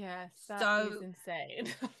 Yes, that is insane.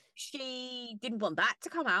 She didn't want that to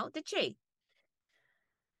come out, did she?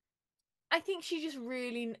 I think she just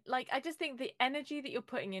really I just think the energy that you're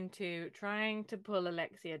putting into trying to pull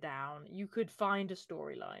Alexia down, you could find a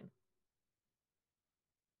storyline.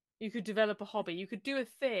 You could develop a hobby. You could do a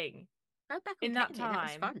thing. Go back in that time. That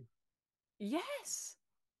was fun. Yes,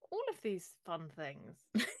 all of these fun things.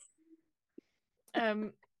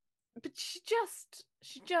 But she just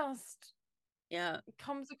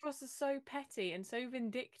comes across as so petty and so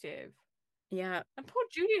vindictive. Yeah. And poor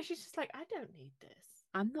Julia, she's just like, I don't need this.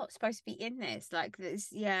 I'm not supposed to be in this. Like this,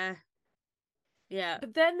 yeah.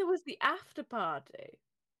 But then there was the after party.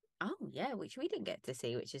 Oh yeah, which we didn't get to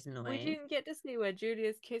see, which is annoying. We didn't get to see where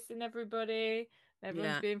Julia's kissing everybody,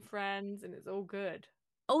 everyone's being friends, and it's all good.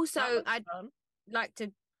 Also, I'd like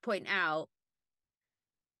to point out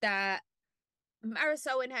that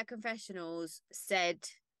Marisol in her confessionals said,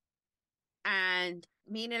 and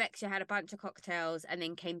me and Alexia had a bunch of cocktails and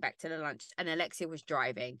then came back to the lunch, and Alexia was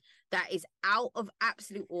driving. That is out of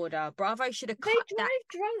absolute order. Bravo should have cut that. They drive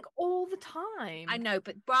drunk all the time. I know,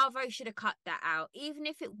 but Bravo should have cut that out. Even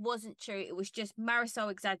if it wasn't true, it was just Marisol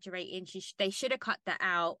exaggerating. They should have cut that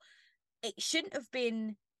out. It shouldn't have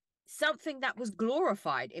been something that was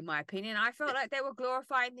glorified, in my opinion. I felt like they were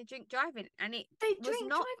glorifying the drink driving, and they drink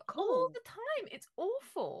drive cool. all the time. It's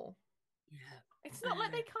awful. Yeah. It's not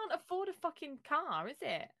like they can't afford a fucking car, is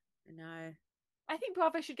it? No. I think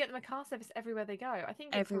Bravo should get them a car service everywhere they go. I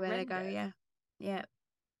think everywhere they go, yeah.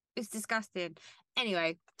 It's disgusting.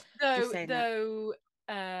 Anyway,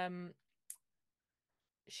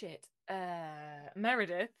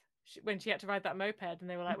 Meredith, when she had to ride that moped, and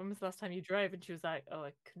they were like, "When was the last time you drove?" And she was like, "Oh,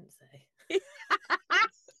 I couldn't say."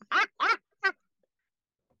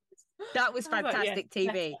 That was fantastic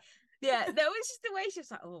TV. Yeah, that was just the way she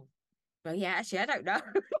was like, "Oh, well, yeah, actually, I don't know."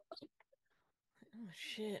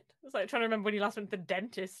 shit. It's like trying to remember when you last went to the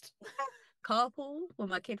dentist. Carpool when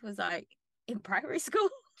my kid was like in primary school.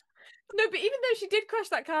 No, but even though she did crash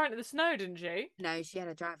that car into the snow, didn't she? No, she had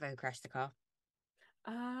a driver who crashed the car.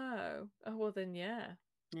 Oh. Oh, well then, yeah.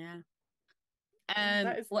 Yeah.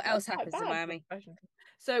 What That's else quite happens in bad for Miami? fashion.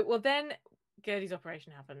 So, well then Gertie's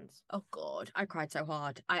operation happens. Oh God, I cried so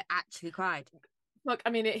hard. I actually cried. Look, I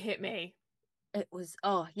mean, it hit me. It was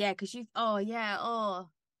oh yeah, because you oh yeah, oh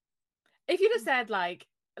If you'd have said like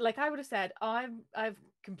I would have said, I've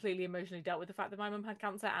completely emotionally dealt with the fact that my mum had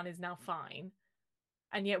cancer and is now fine.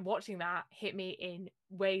 And yet watching that hit me in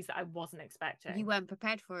ways that I wasn't you expecting. weren't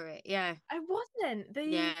prepared for it. Yeah. I wasn't. The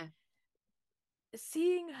Yeah.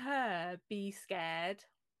 seeing her be scared.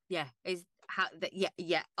 Yeah. Is how that yeah,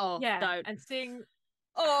 yeah. Oh, Yeah. don't. And seeing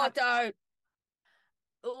Oh, how don't.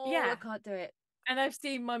 Oh, I yeah. can't do it. And I've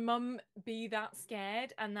seen my mum be that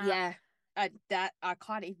scared and that Yeah. I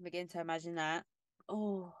can't even begin to imagine that.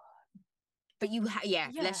 Oh. But yeah, let's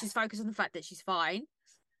yeah. just focus on the fact that she's fine.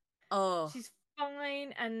 Oh, She's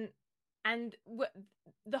fine and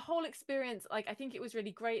the whole experience, like I think it was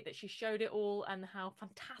really great that she showed it all and how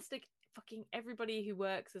fantastic fucking everybody who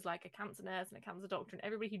works as like a cancer nurse and a cancer doctor and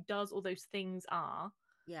everybody who does all those things are.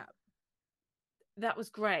 yeah. That was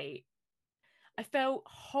great. I felt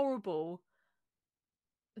horrible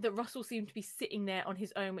that Russell seemed to be sitting there on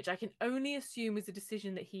his own, which I can only assume was a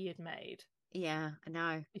decision that he had made. Yeah, I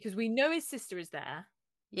know. Because we know his sister is there,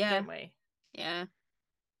 Yeah. don't we? Yeah.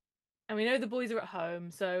 And we know the boys are at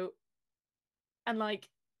home, so and like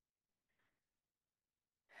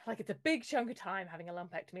it's a big chunk of time having a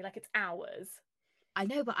lumpectomy, like it's hours. I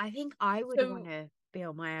know, but I think I would want So to be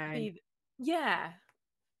on my own. be yeah.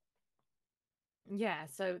 Yeah,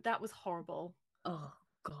 so that was horrible. Oh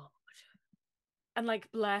God. And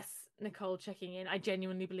like bless Nicole checking in. I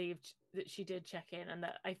genuinely believed that she did check in and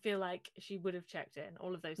that I feel like she would have checked in.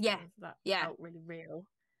 All of those Yeah. things that Yeah. felt really real.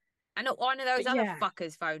 And not one of those But other yeah,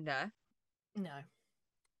 fuckers phoned her. no.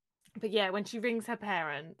 But yeah, when she rings her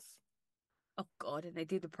parents, Oh God, and they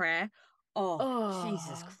do the prayer. Oh,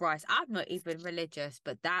 Jesus oh, Christ. I'm not even religious,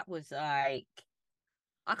 but that was like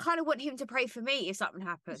I kind of want him to pray for me if something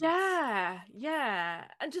happens. yeah, yeah.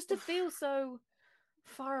 And just to feel so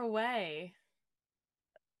far away.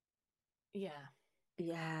 Yeah,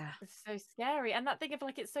 Yeah. it's so scary. And that thing of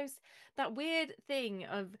like, it's so, that weird thing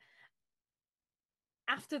of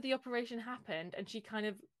after the operation happened and she kind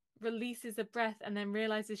of releases a breath and then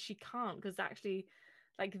realizes she can't because actually,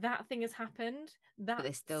 like, that thing has happened, But that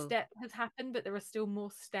they still step has happened, but there are still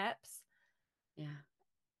more steps. yeah.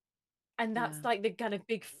 And Yeah. that's like the kind of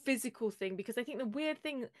big physical thing because I think the weird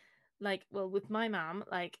thing, like, well, with my mom,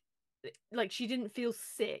 like she didn't feel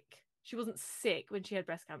sick. She wasn't sick when she had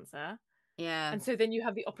breast cancer. Yeah. And so then you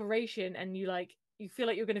have the operation and you feel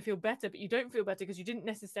like you're going to feel better, but you don't feel better because you didn't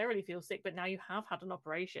necessarily feel sick, but now you have had an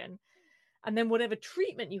operation. And then whatever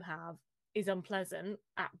treatment you have is unpleasant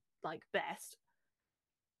at like best.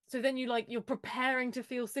 So then you're preparing to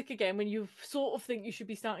feel sick again when you sort of think you should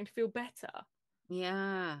be starting to feel better.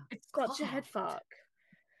 Yeah. It's such a God. head fuck.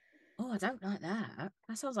 Oh, I don't like that.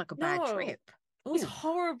 That sounds like a bad No, trip. it's Oh,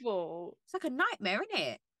 horrible. it's like a nightmare, isn't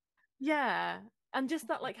it? Yeah. And just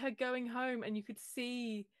that, like her going home, and you could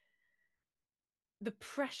see the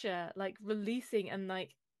pressure like releasing, and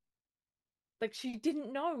like she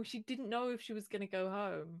didn't know. She didn't know if she was gonna go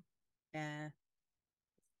home. Yeah.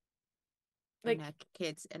 And Like, their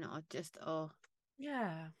kids and I just oh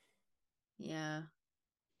yeah. yeah.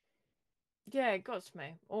 Yeah, it got to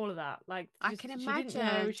me. All of that. Like I just can she didn't know.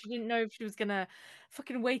 imagine. She didn't know if she was gonna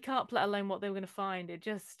fucking wake up, let alone what they were gonna find. It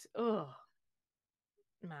just oh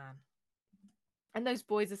man. And those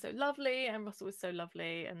boys are so lovely, and Russell was so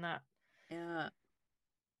lovely, and that Yeah.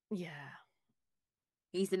 yeah.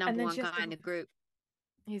 He's the And number then one she has guy to in the group.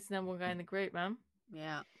 he's the number one guy in the group, man.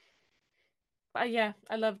 Yeah. But yeah,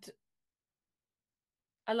 I loved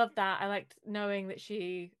that. I liked knowing that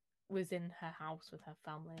she was in her house with her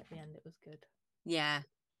family at the end. It was good. Yeah.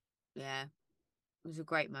 Yeah. It was a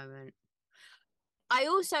great moment. I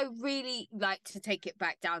also really like to take it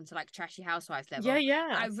back down to like trashy housewives Yeah, level. I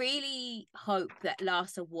yeah. really hope that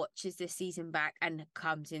Larsa watches this season back and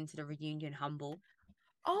comes into the reunion humble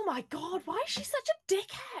Oh my god, why is she such a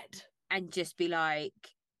dickhead? and just be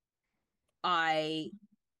like, I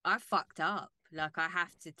I fucked up. Like I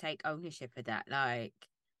have to take ownership of that. Like,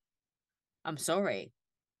 I'm sorry.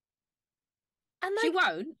 And She like,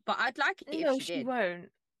 won't, but I'd like it if no, she she did. won't.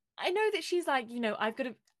 I know that she's like, I've got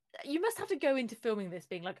to. You must have to go into filming this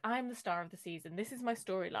being like, I'm the star of the season. This is my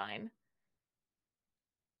storyline.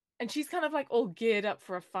 And she's kind of like all geared up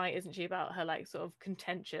for a fight, isn't she, about her like sort of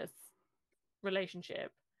contentious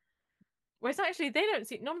relationship. Whereas actually,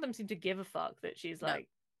 none of them seem to give a fuck that she's No. like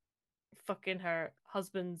fucking her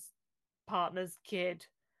husband's partner's kid.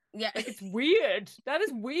 Yeah. Like, it's weird. That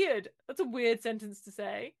is weird. That's a weird sentence to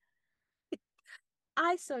say.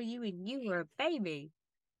 I saw you and you were a baby.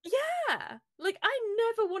 Yeah. Like, I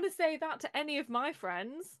never want to say that to any of my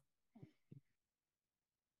friends.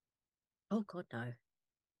 Oh God, no.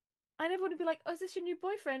 I never want to be like, oh, is this your new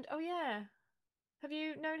boyfriend? Oh, yeah. Have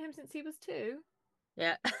you known him since he was 2?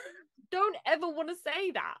 Yeah. Don't ever want to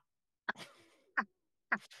say that.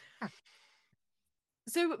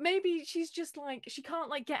 So maybe she's just like, she can't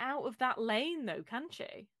like get out of that lane though, can she?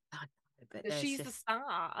 I know, but That there's she's the just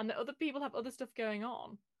star and that other people have other stuff going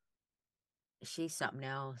on. she's something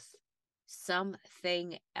else.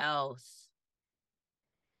 Something else.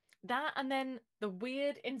 That and then the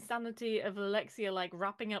weird insanity of Alexia like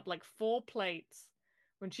wrapping up like 4 plates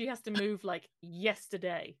when she has to move like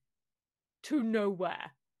yesterday to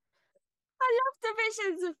nowhere. I love the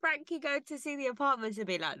visions of Frankie going to see the apartments and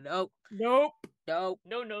be like, nope, Nope. nope.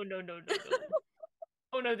 No, no, no, no, no, no.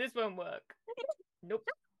 Oh no, this won't work. Nope.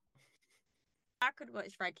 I could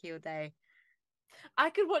watch Frankie all day. I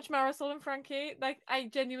could watch Marisol and Frankie. Like, I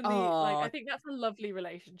genuinely like. Oh, I think that's a lovely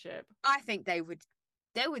relationship. I think they would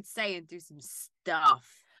say and do some stuff.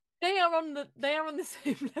 They are on the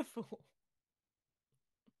same level.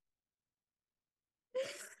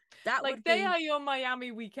 That Like, would they be are your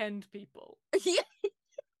Miami weekend people. yeah.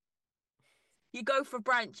 You go for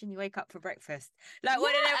brunch and you wake up for breakfast. Like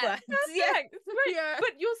one of them Yeah, ones. Yeah. perfect. It's great. Yeah.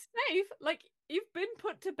 But you're safe. Like, you've been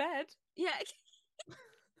put to bed, Yeah.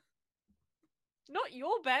 not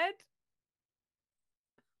your bed.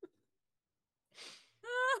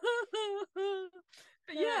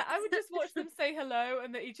 But yeah, I would just watch them say hello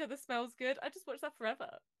and that each other smells good. I just watch that forever.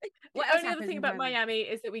 What The else only other happens thing in about Miami? Miami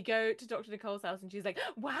is that we go to Dr. Nicole's house and she's like,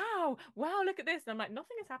 wow, wow, look at this. And I'm like,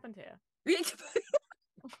 nothing has happened here.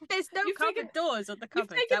 There's no You've taken cupboard doors on the you've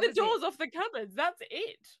cupboards. taken That the was it. doors off the cupboards. That's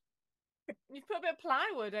it. You've put a bit of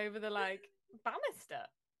plywood over the like banister.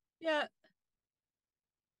 Yeah.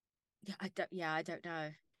 I don't know.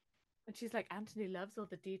 And she's like, Anthony loves all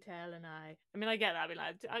the detail, and I mean, I get that. I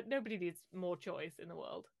mean, nobody needs more choice in the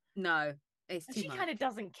world. No, it's And too she much. kind of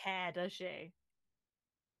doesn't care, does she?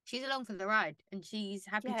 She's along for the ride and she's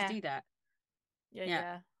happy to Yeah, do that. yeah, Yeah.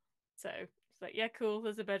 yeah. So it's like, yeah, cool.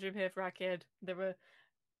 There's a bedroom here for our kid.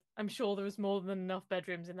 I'm sure there was more than enough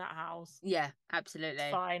bedrooms in that house. Yeah, It's absolutely.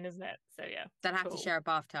 fine, isn't it? So yeah, Don't have to cool. share a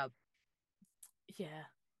bathtub. Yeah,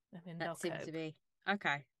 I mean, they'll That seems to cope. be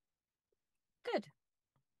okay. Good.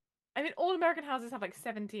 I mean, all American houses have like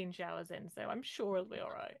 17 showers in, so I'm sure it'll be all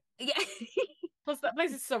right. Yeah. Plus, that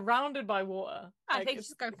place is surrounded by water. I Like, think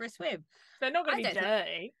just go for a swim. they're not going I to be don't think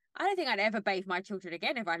dirty. I don't think I'd ever bathe my children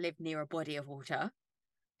again if I lived near a body of water.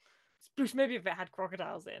 Maybe if it had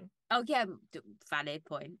crocodiles in. Oh yeah, valid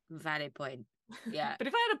point. Valid point. Yeah. But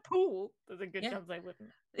if I had a pool, there's a good Yeah. chance I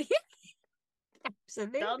wouldn't.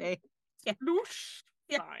 Absolutely. Done. Yeah. Sploosh.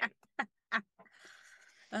 Yeah.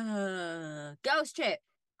 Fine. Girls trip.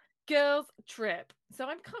 Girls trip. So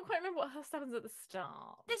I can't quite remember what happens at the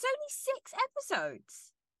start. There's only 6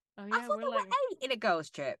 episodes. Oh I yeah, thought we're there like, were 8 in a girls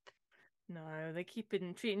trip. no, they keep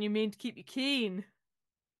treating you mean to keep you keen.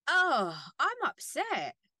 Oh, I'm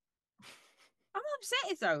upset. I'm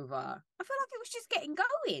upset it's over. I feel like it was just getting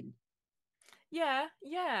going. Yeah,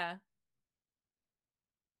 yeah.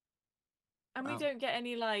 And we Well, don't get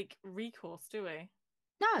any like recourse, do we?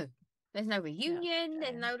 no. There's no Yeah, reunion. There's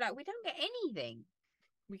okay. no we don't get anything.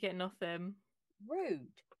 We get nothing. Rude.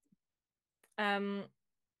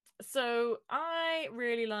 So I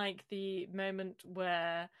really like the moment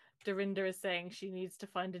where Dorinda is saying she needs to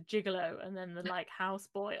find a gigolo, and then the like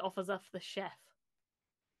houseboy offers up the chef.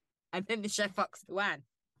 And then the chef fucks the wan.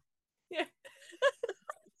 Yeah, it's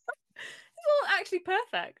all actually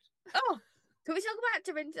perfect. Oh, can we talk about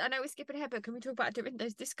Dorinda? I know we're skipping ahead, but can we talk about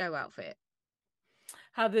Dorinda's disco outfit?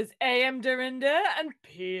 How there's AM Dorinda and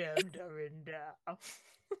PM Dorinda.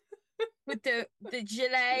 With the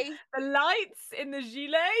gilet, The lights in the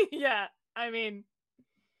gilet. Yeah, I mean,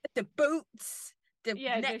 the boots, the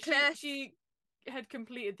yeah, necklace. no, she had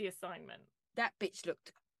completed the assignment. That bitch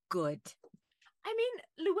looked good. I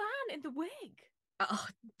mean, Luann in the wig. Oh,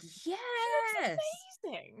 She yes. looks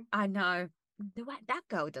amazing. I know. That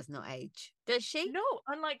girl does not age, does she? No,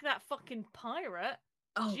 unlike that fucking pirate.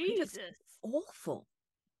 Oh, he looks Jesus. awful.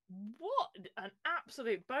 What an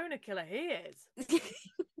absolute boner killer he is.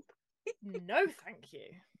 No, thank you.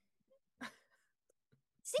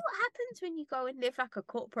 See what happens when you go and live like a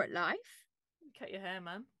corporate life? Cut your hair,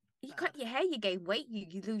 man. You cut your hair, you gain weight,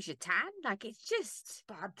 you lose your tan. Like it's just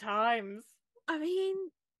Bad times. I mean,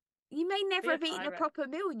 You may Be never a have eaten a pirate. proper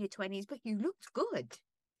meal in your 20s, but you looked good.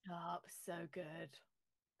 Oh, it was so good.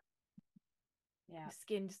 Yeah. Your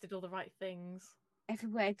skin just did all the right things.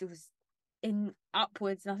 Everywhere there was in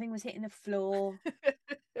upwards, nothing was hitting the floor.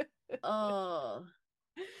 Oh,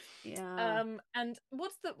 yeah. And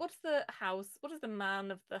what's the house? What is the man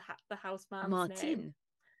of the house man's name? Martin.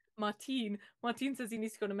 Martin. Martin says he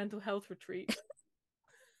needs to go on a mental health retreat.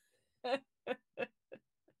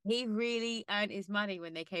 He really earned his money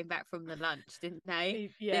when they came back from the lunch, didn't they?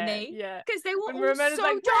 Didn't Yeah, they? yeah. Because they were When all Ramona's so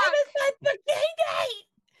like, drunk. "Where's my bikini?"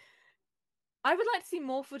 I would like to see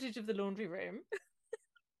more footage of the laundry room.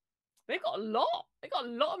 They got a lot. They got a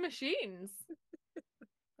lot of machines.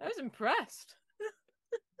 I was impressed.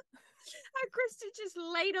 And Kristen just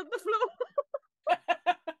laid on the floor.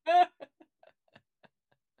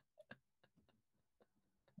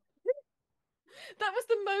 That was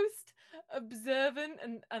the most observant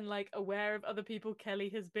and like aware of other people Kelly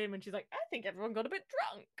has been when she's like, I think everyone got a bit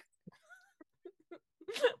drunk.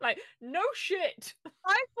 Like, no shit.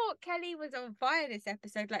 I thought Kelly was on fire this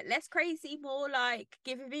episode. Like, less crazy, more like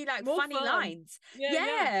giving me like More funny fun. lines.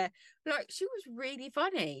 Yeah. Like she was really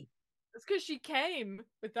funny. It's because she came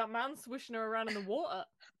with that man swishing her around in the water.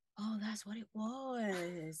 Oh, that's what it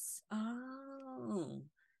was. Oh,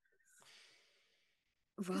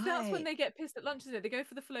 Because that's when right. they get pissed at lunch, isn't it? They go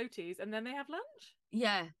for the floaties and then they have lunch.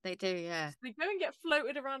 Yeah, they do. Yeah. So they go and get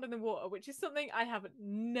floated around in the water, which is something I have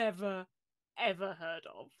never, ever heard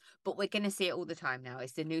of. But we're gonna see it all the time now.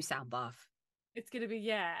 It's the new sound bath. It's gonna be,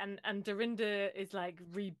 yeah, and Dorinda is like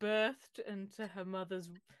rebirthed into her mother's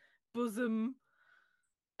bosom,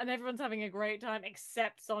 and everyone's having a great time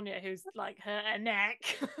except Sonia, who's like hurt her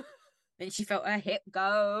neck. And she felt her hip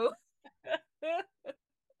go.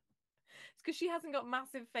 It's because she hasn't got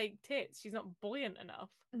massive fake tits. She's not buoyant enough.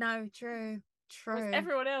 No, true. Whereas True.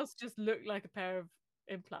 everyone else just looked like a pair of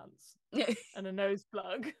implants and a nose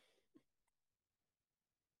plug.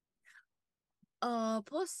 Oh,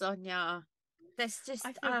 poor Sonia. There's just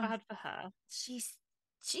I feel bad for her. she's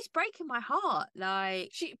breaking my heart. Like,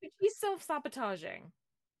 She's self-sabotaging.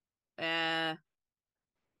 yeah,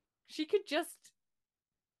 She could just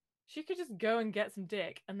go and get some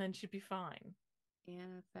dick and then she'd be fine.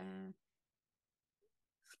 yeah, fair.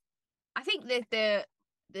 I think that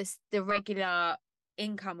the regular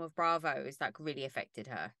income of Bravo is like really affected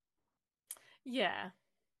her. Yeah.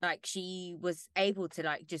 Like she was able to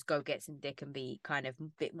like just go get some dick and be kind of a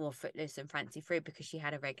bit more footless and fancy free because she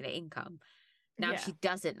had a regular income. Now Yeah. she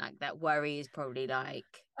doesn't. Like that worry is probably like,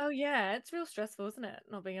 Oh yeah, it's real stressful, isn't it?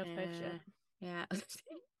 Not being able to pay for shit. yeah.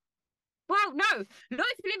 Well, no, not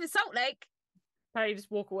if you live in Salt Lake. How you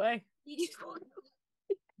just walk away. You just want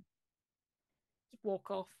Just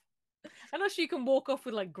walk off. Unless you can walk off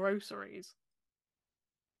with like groceries.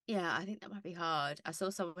 Yeah, I think that might be hard. I saw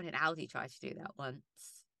someone in Aldi try to do that once.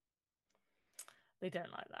 They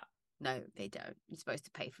don't like that. No, they don't. You're supposed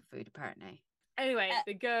to pay for food, apparently. Anyway,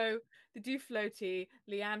 they go, they do floaty.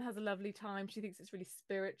 Leanne has a lovely time. She thinks it's really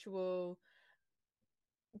spiritual.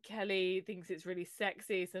 Kelly thinks it's really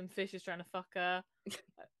sexy. Some fish is trying to fuck her.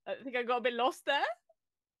 I think I got a bit lost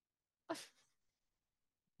there.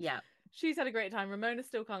 Yeah. She's had a great time. Ramona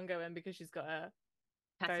still can't go in because she's got a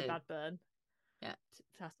very Tattoo. bad burn. Yeah.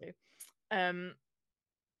 Tattoo.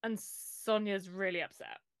 And Sonia's really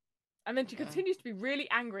upset. And then she continues to be really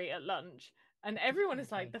angry at lunch. And everyone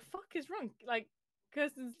is like, the fuck is wrong? Like,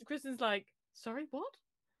 Kristen's like, sorry, what?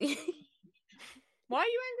 Why are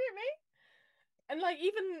you angry at me? And like,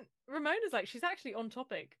 even Ramona's like, she's actually on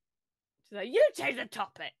topic. She's like, you change the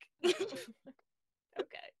topic.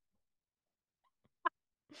 Okay.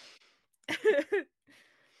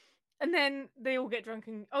 And then they all get drunk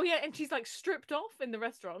and oh yeah, and she's like stripped off in the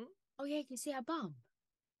restaurant. Oh yeah, you can see her bum.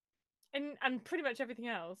 And pretty much everything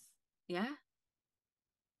else. Yeah.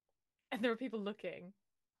 And there are people looking.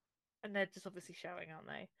 And they're just obviously showing, aren't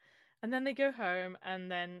they? And then they go home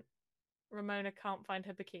and then Ramona can't find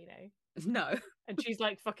her bikini. No. And she's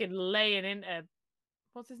like fucking laying into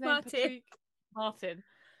what's his name? Martin. Patrick? Martin.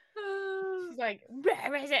 She's like,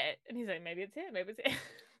 where is it? And he's like, maybe it's here, maybe it's here.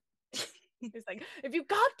 He's like, if you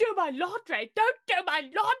can't do my laundry, don't do my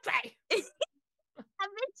laundry. And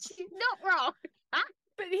then she's not wrong.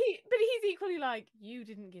 But he's equally like, you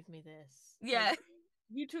didn't give me this. Yeah. Like,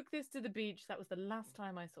 you took this to the beach. That was the last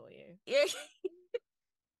time I saw you. Yeah.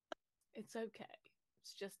 It's okay.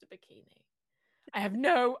 It's just a bikini. I have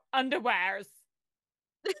no underwears.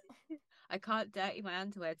 I can't dirty my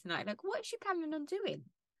underwear tonight. Like, what is she planning on doing?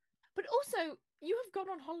 But also, you have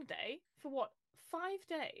gone on holiday for what, 5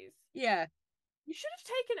 days? Yeah. You should have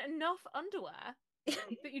taken enough underwear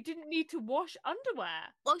that you didn't need to wash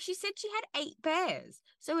underwear. Well, she said she had 8 pairs.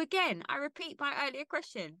 So again, I repeat my earlier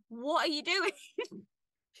question. What are you doing?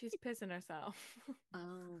 She's pissing herself.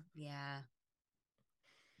 Oh, yeah.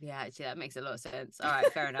 Yeah, actually, that makes a lot of sense. All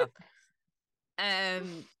right, fair enough.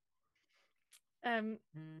 Mm.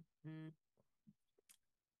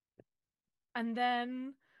 And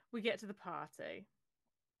then we get to the party.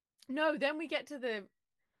 No, then we get to the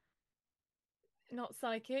not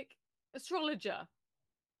psychic, astrologer.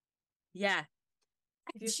 Yeah.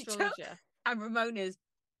 The She took astrologer. and Ramona's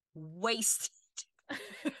wasted,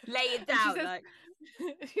 laying And down like.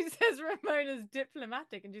 she says Ramona's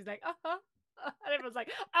diplomatic, and she's like, and everyone's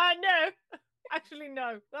like, no, actually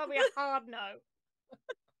no, that'll be a hard no.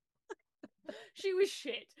 She was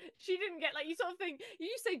shit. She didn't get, like, you sort of think, you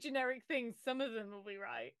say generic things, some of them will be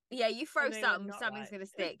right. Yeah, you throw And they were something, not something's right. gonna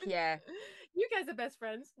stick. Yeah. You guys are best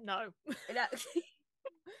friends? No.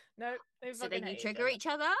 No, they So fucking then you hate trigger each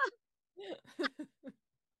other.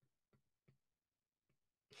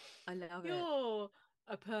 I love it. You're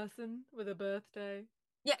a person with a birthday.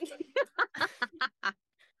 Yeah.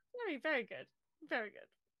 Very, very good. Very good.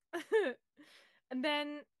 And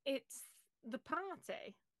then it's the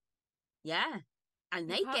party. Yeah. And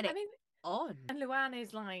they get it on. And Luann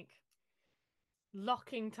is like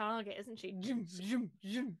locking target, isn't she? Zoom, zoom,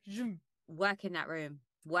 zoom, zoom. Working that room.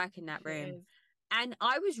 Working that room. Is. And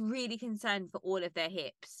I was really concerned for all of their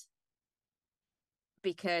hips.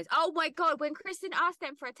 Because, oh my God, when Kristen asked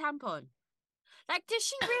them for a tampon, like, does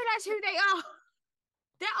she realise who they are?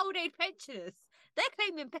 They're old age pensioners. They're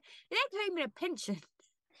claiming a pension.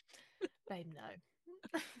 Babe,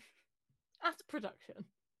 no. That's production.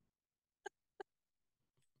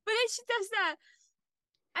 But then she does that.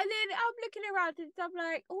 And then I'm looking around and I'm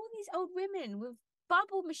like, all these old women with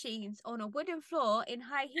bubble machines on a wooden floor in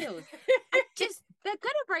high heels. And they're going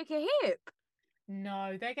to break a hip.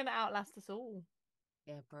 No, they're going to outlast us all.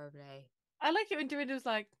 Yeah, probably. I like it when Dorinda was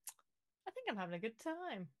like, I think I'm having a good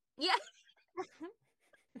time. Yeah.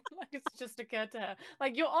 Like, it's just occurred to her.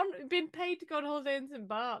 Like, you're being paid to go on holiday in St.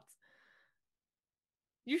 Bart's.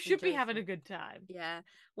 You should be having a good time. Yeah.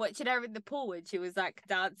 Watching her in the pool and she was like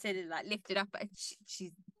dancing and like lifted up, and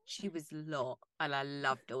she was a lot, and I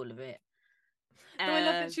loved all of it. No, I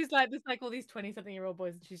love that she's like, there's like all these 20-something-year-old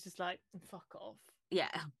boys, and she's just like, fuck off. Yeah.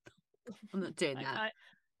 I'm not doing like, that.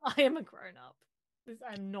 I am a grown up.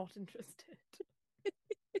 I'm not interested.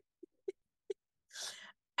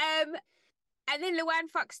 And then Luann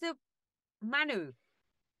fucks the Manu.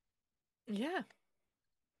 Yeah.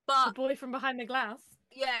 But the boy from behind the glass.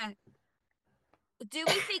 Yeah. Do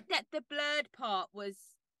we think that the blurred part was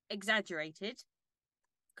exaggerated?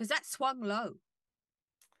 Because that swung low.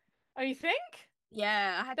 Oh, you think?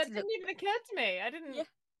 Yeah, that didn't even occur to me. I didn't.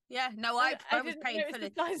 Yeah. No, I was paying for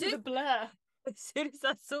the size of the blur. As soon as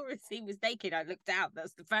I saw he was naked, I looked out.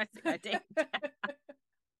 That's the first thing I did.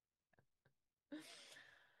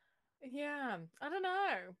 Yeah, I don't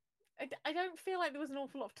know. I don't feel like there was an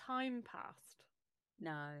awful lot of time passed.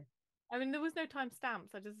 No. I mean, there was no time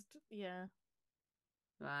stamps. Yeah.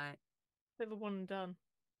 Right. Bit of a one and done.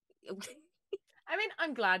 I mean,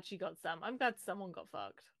 I'm glad she got some. I'm glad someone got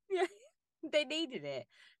fucked. Yeah, they needed it.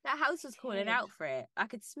 That house was calling out for it. I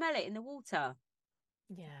could smell it in the water.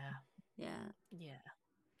 Yeah. Yeah.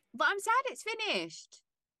 But I'm sad it's finished.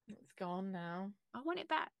 It's gone now. I want it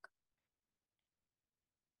back.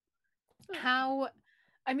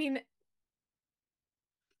 I mean,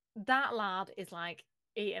 that lad is like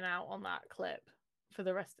eating out on that clip for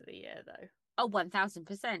the rest of the year, though. Oh,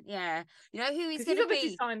 1000%. Yeah. You know who he's going to be? He's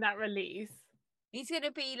obviously signed that release. He's going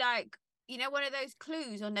to be like, you know, one of those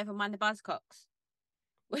clues on Nevermind the Buzzcocks.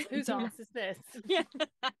 Whose ass is this? Yeah.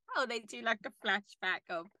 Oh, they do like a flashback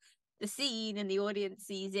of the scene and the audience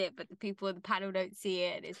sees it, but the people on the panel don't see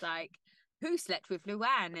it. And it's like, who slept with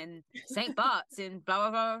Luann and St. Bart's and blah,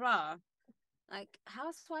 blah, blah, blah, blah. Like,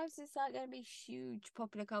 Housewives is like going to be huge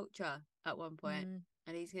popular culture at one point.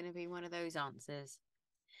 And he's going to be one of those answers.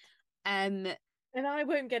 And I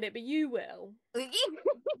won't get it, but you will.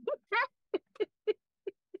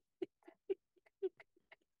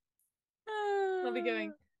 I'll be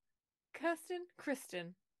going,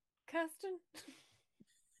 Kristen,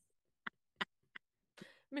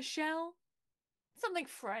 Michelle, something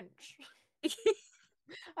French.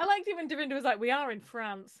 I liked it when Dorinda was like, we are in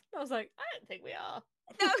France. I was like, I don't think we are.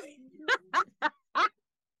 No.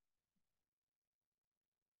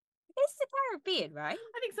 It's the Caribbean, right?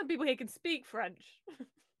 I think some people here can speak French.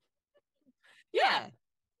 Yeah.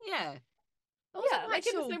 Yeah, like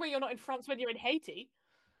in the same way you're not in France when you're in Haiti.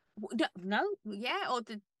 No, yeah, or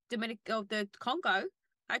the Congo.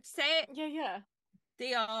 I'd say it. Yeah.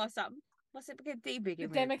 DR something. What's it begin The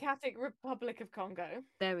with? Democratic Republic of Congo.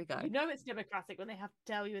 There we go. You know it's democratic when they have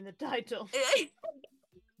to tell you in the title.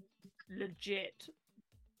 Legit.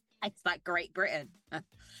 It's like Great Britain.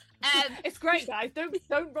 It's great, guys.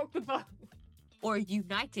 Don't rock the boat. Or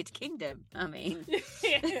United Kingdom. I mean,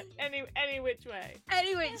 any which way.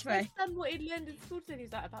 Any which way. My son, what he learned in school today, he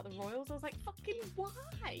was like about the royals. I was like, fucking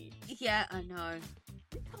why? Yeah, I know.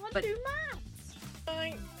 You can't do maths.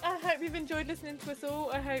 I hope you've enjoyed listening to us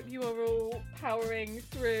all. I hope you are all powering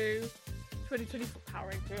through 2024.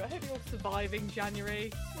 Powering through. I hope you're all surviving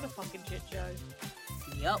January. What a fucking shit show.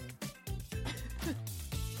 Yup.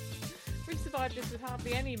 We survived this with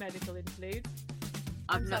hardly any medical interludes.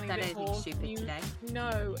 I've not done anything stupid today.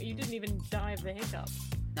 No, you didn't even die of the hiccup.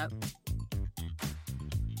 Nope.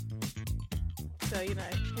 So, you know,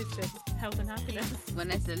 it's just health and happiness. Well,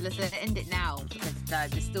 let's end it now because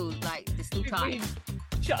there's still time.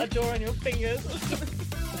 Shut a door on your fingers.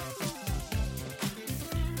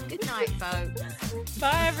 Good night, folks.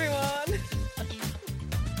 Bye, everyone.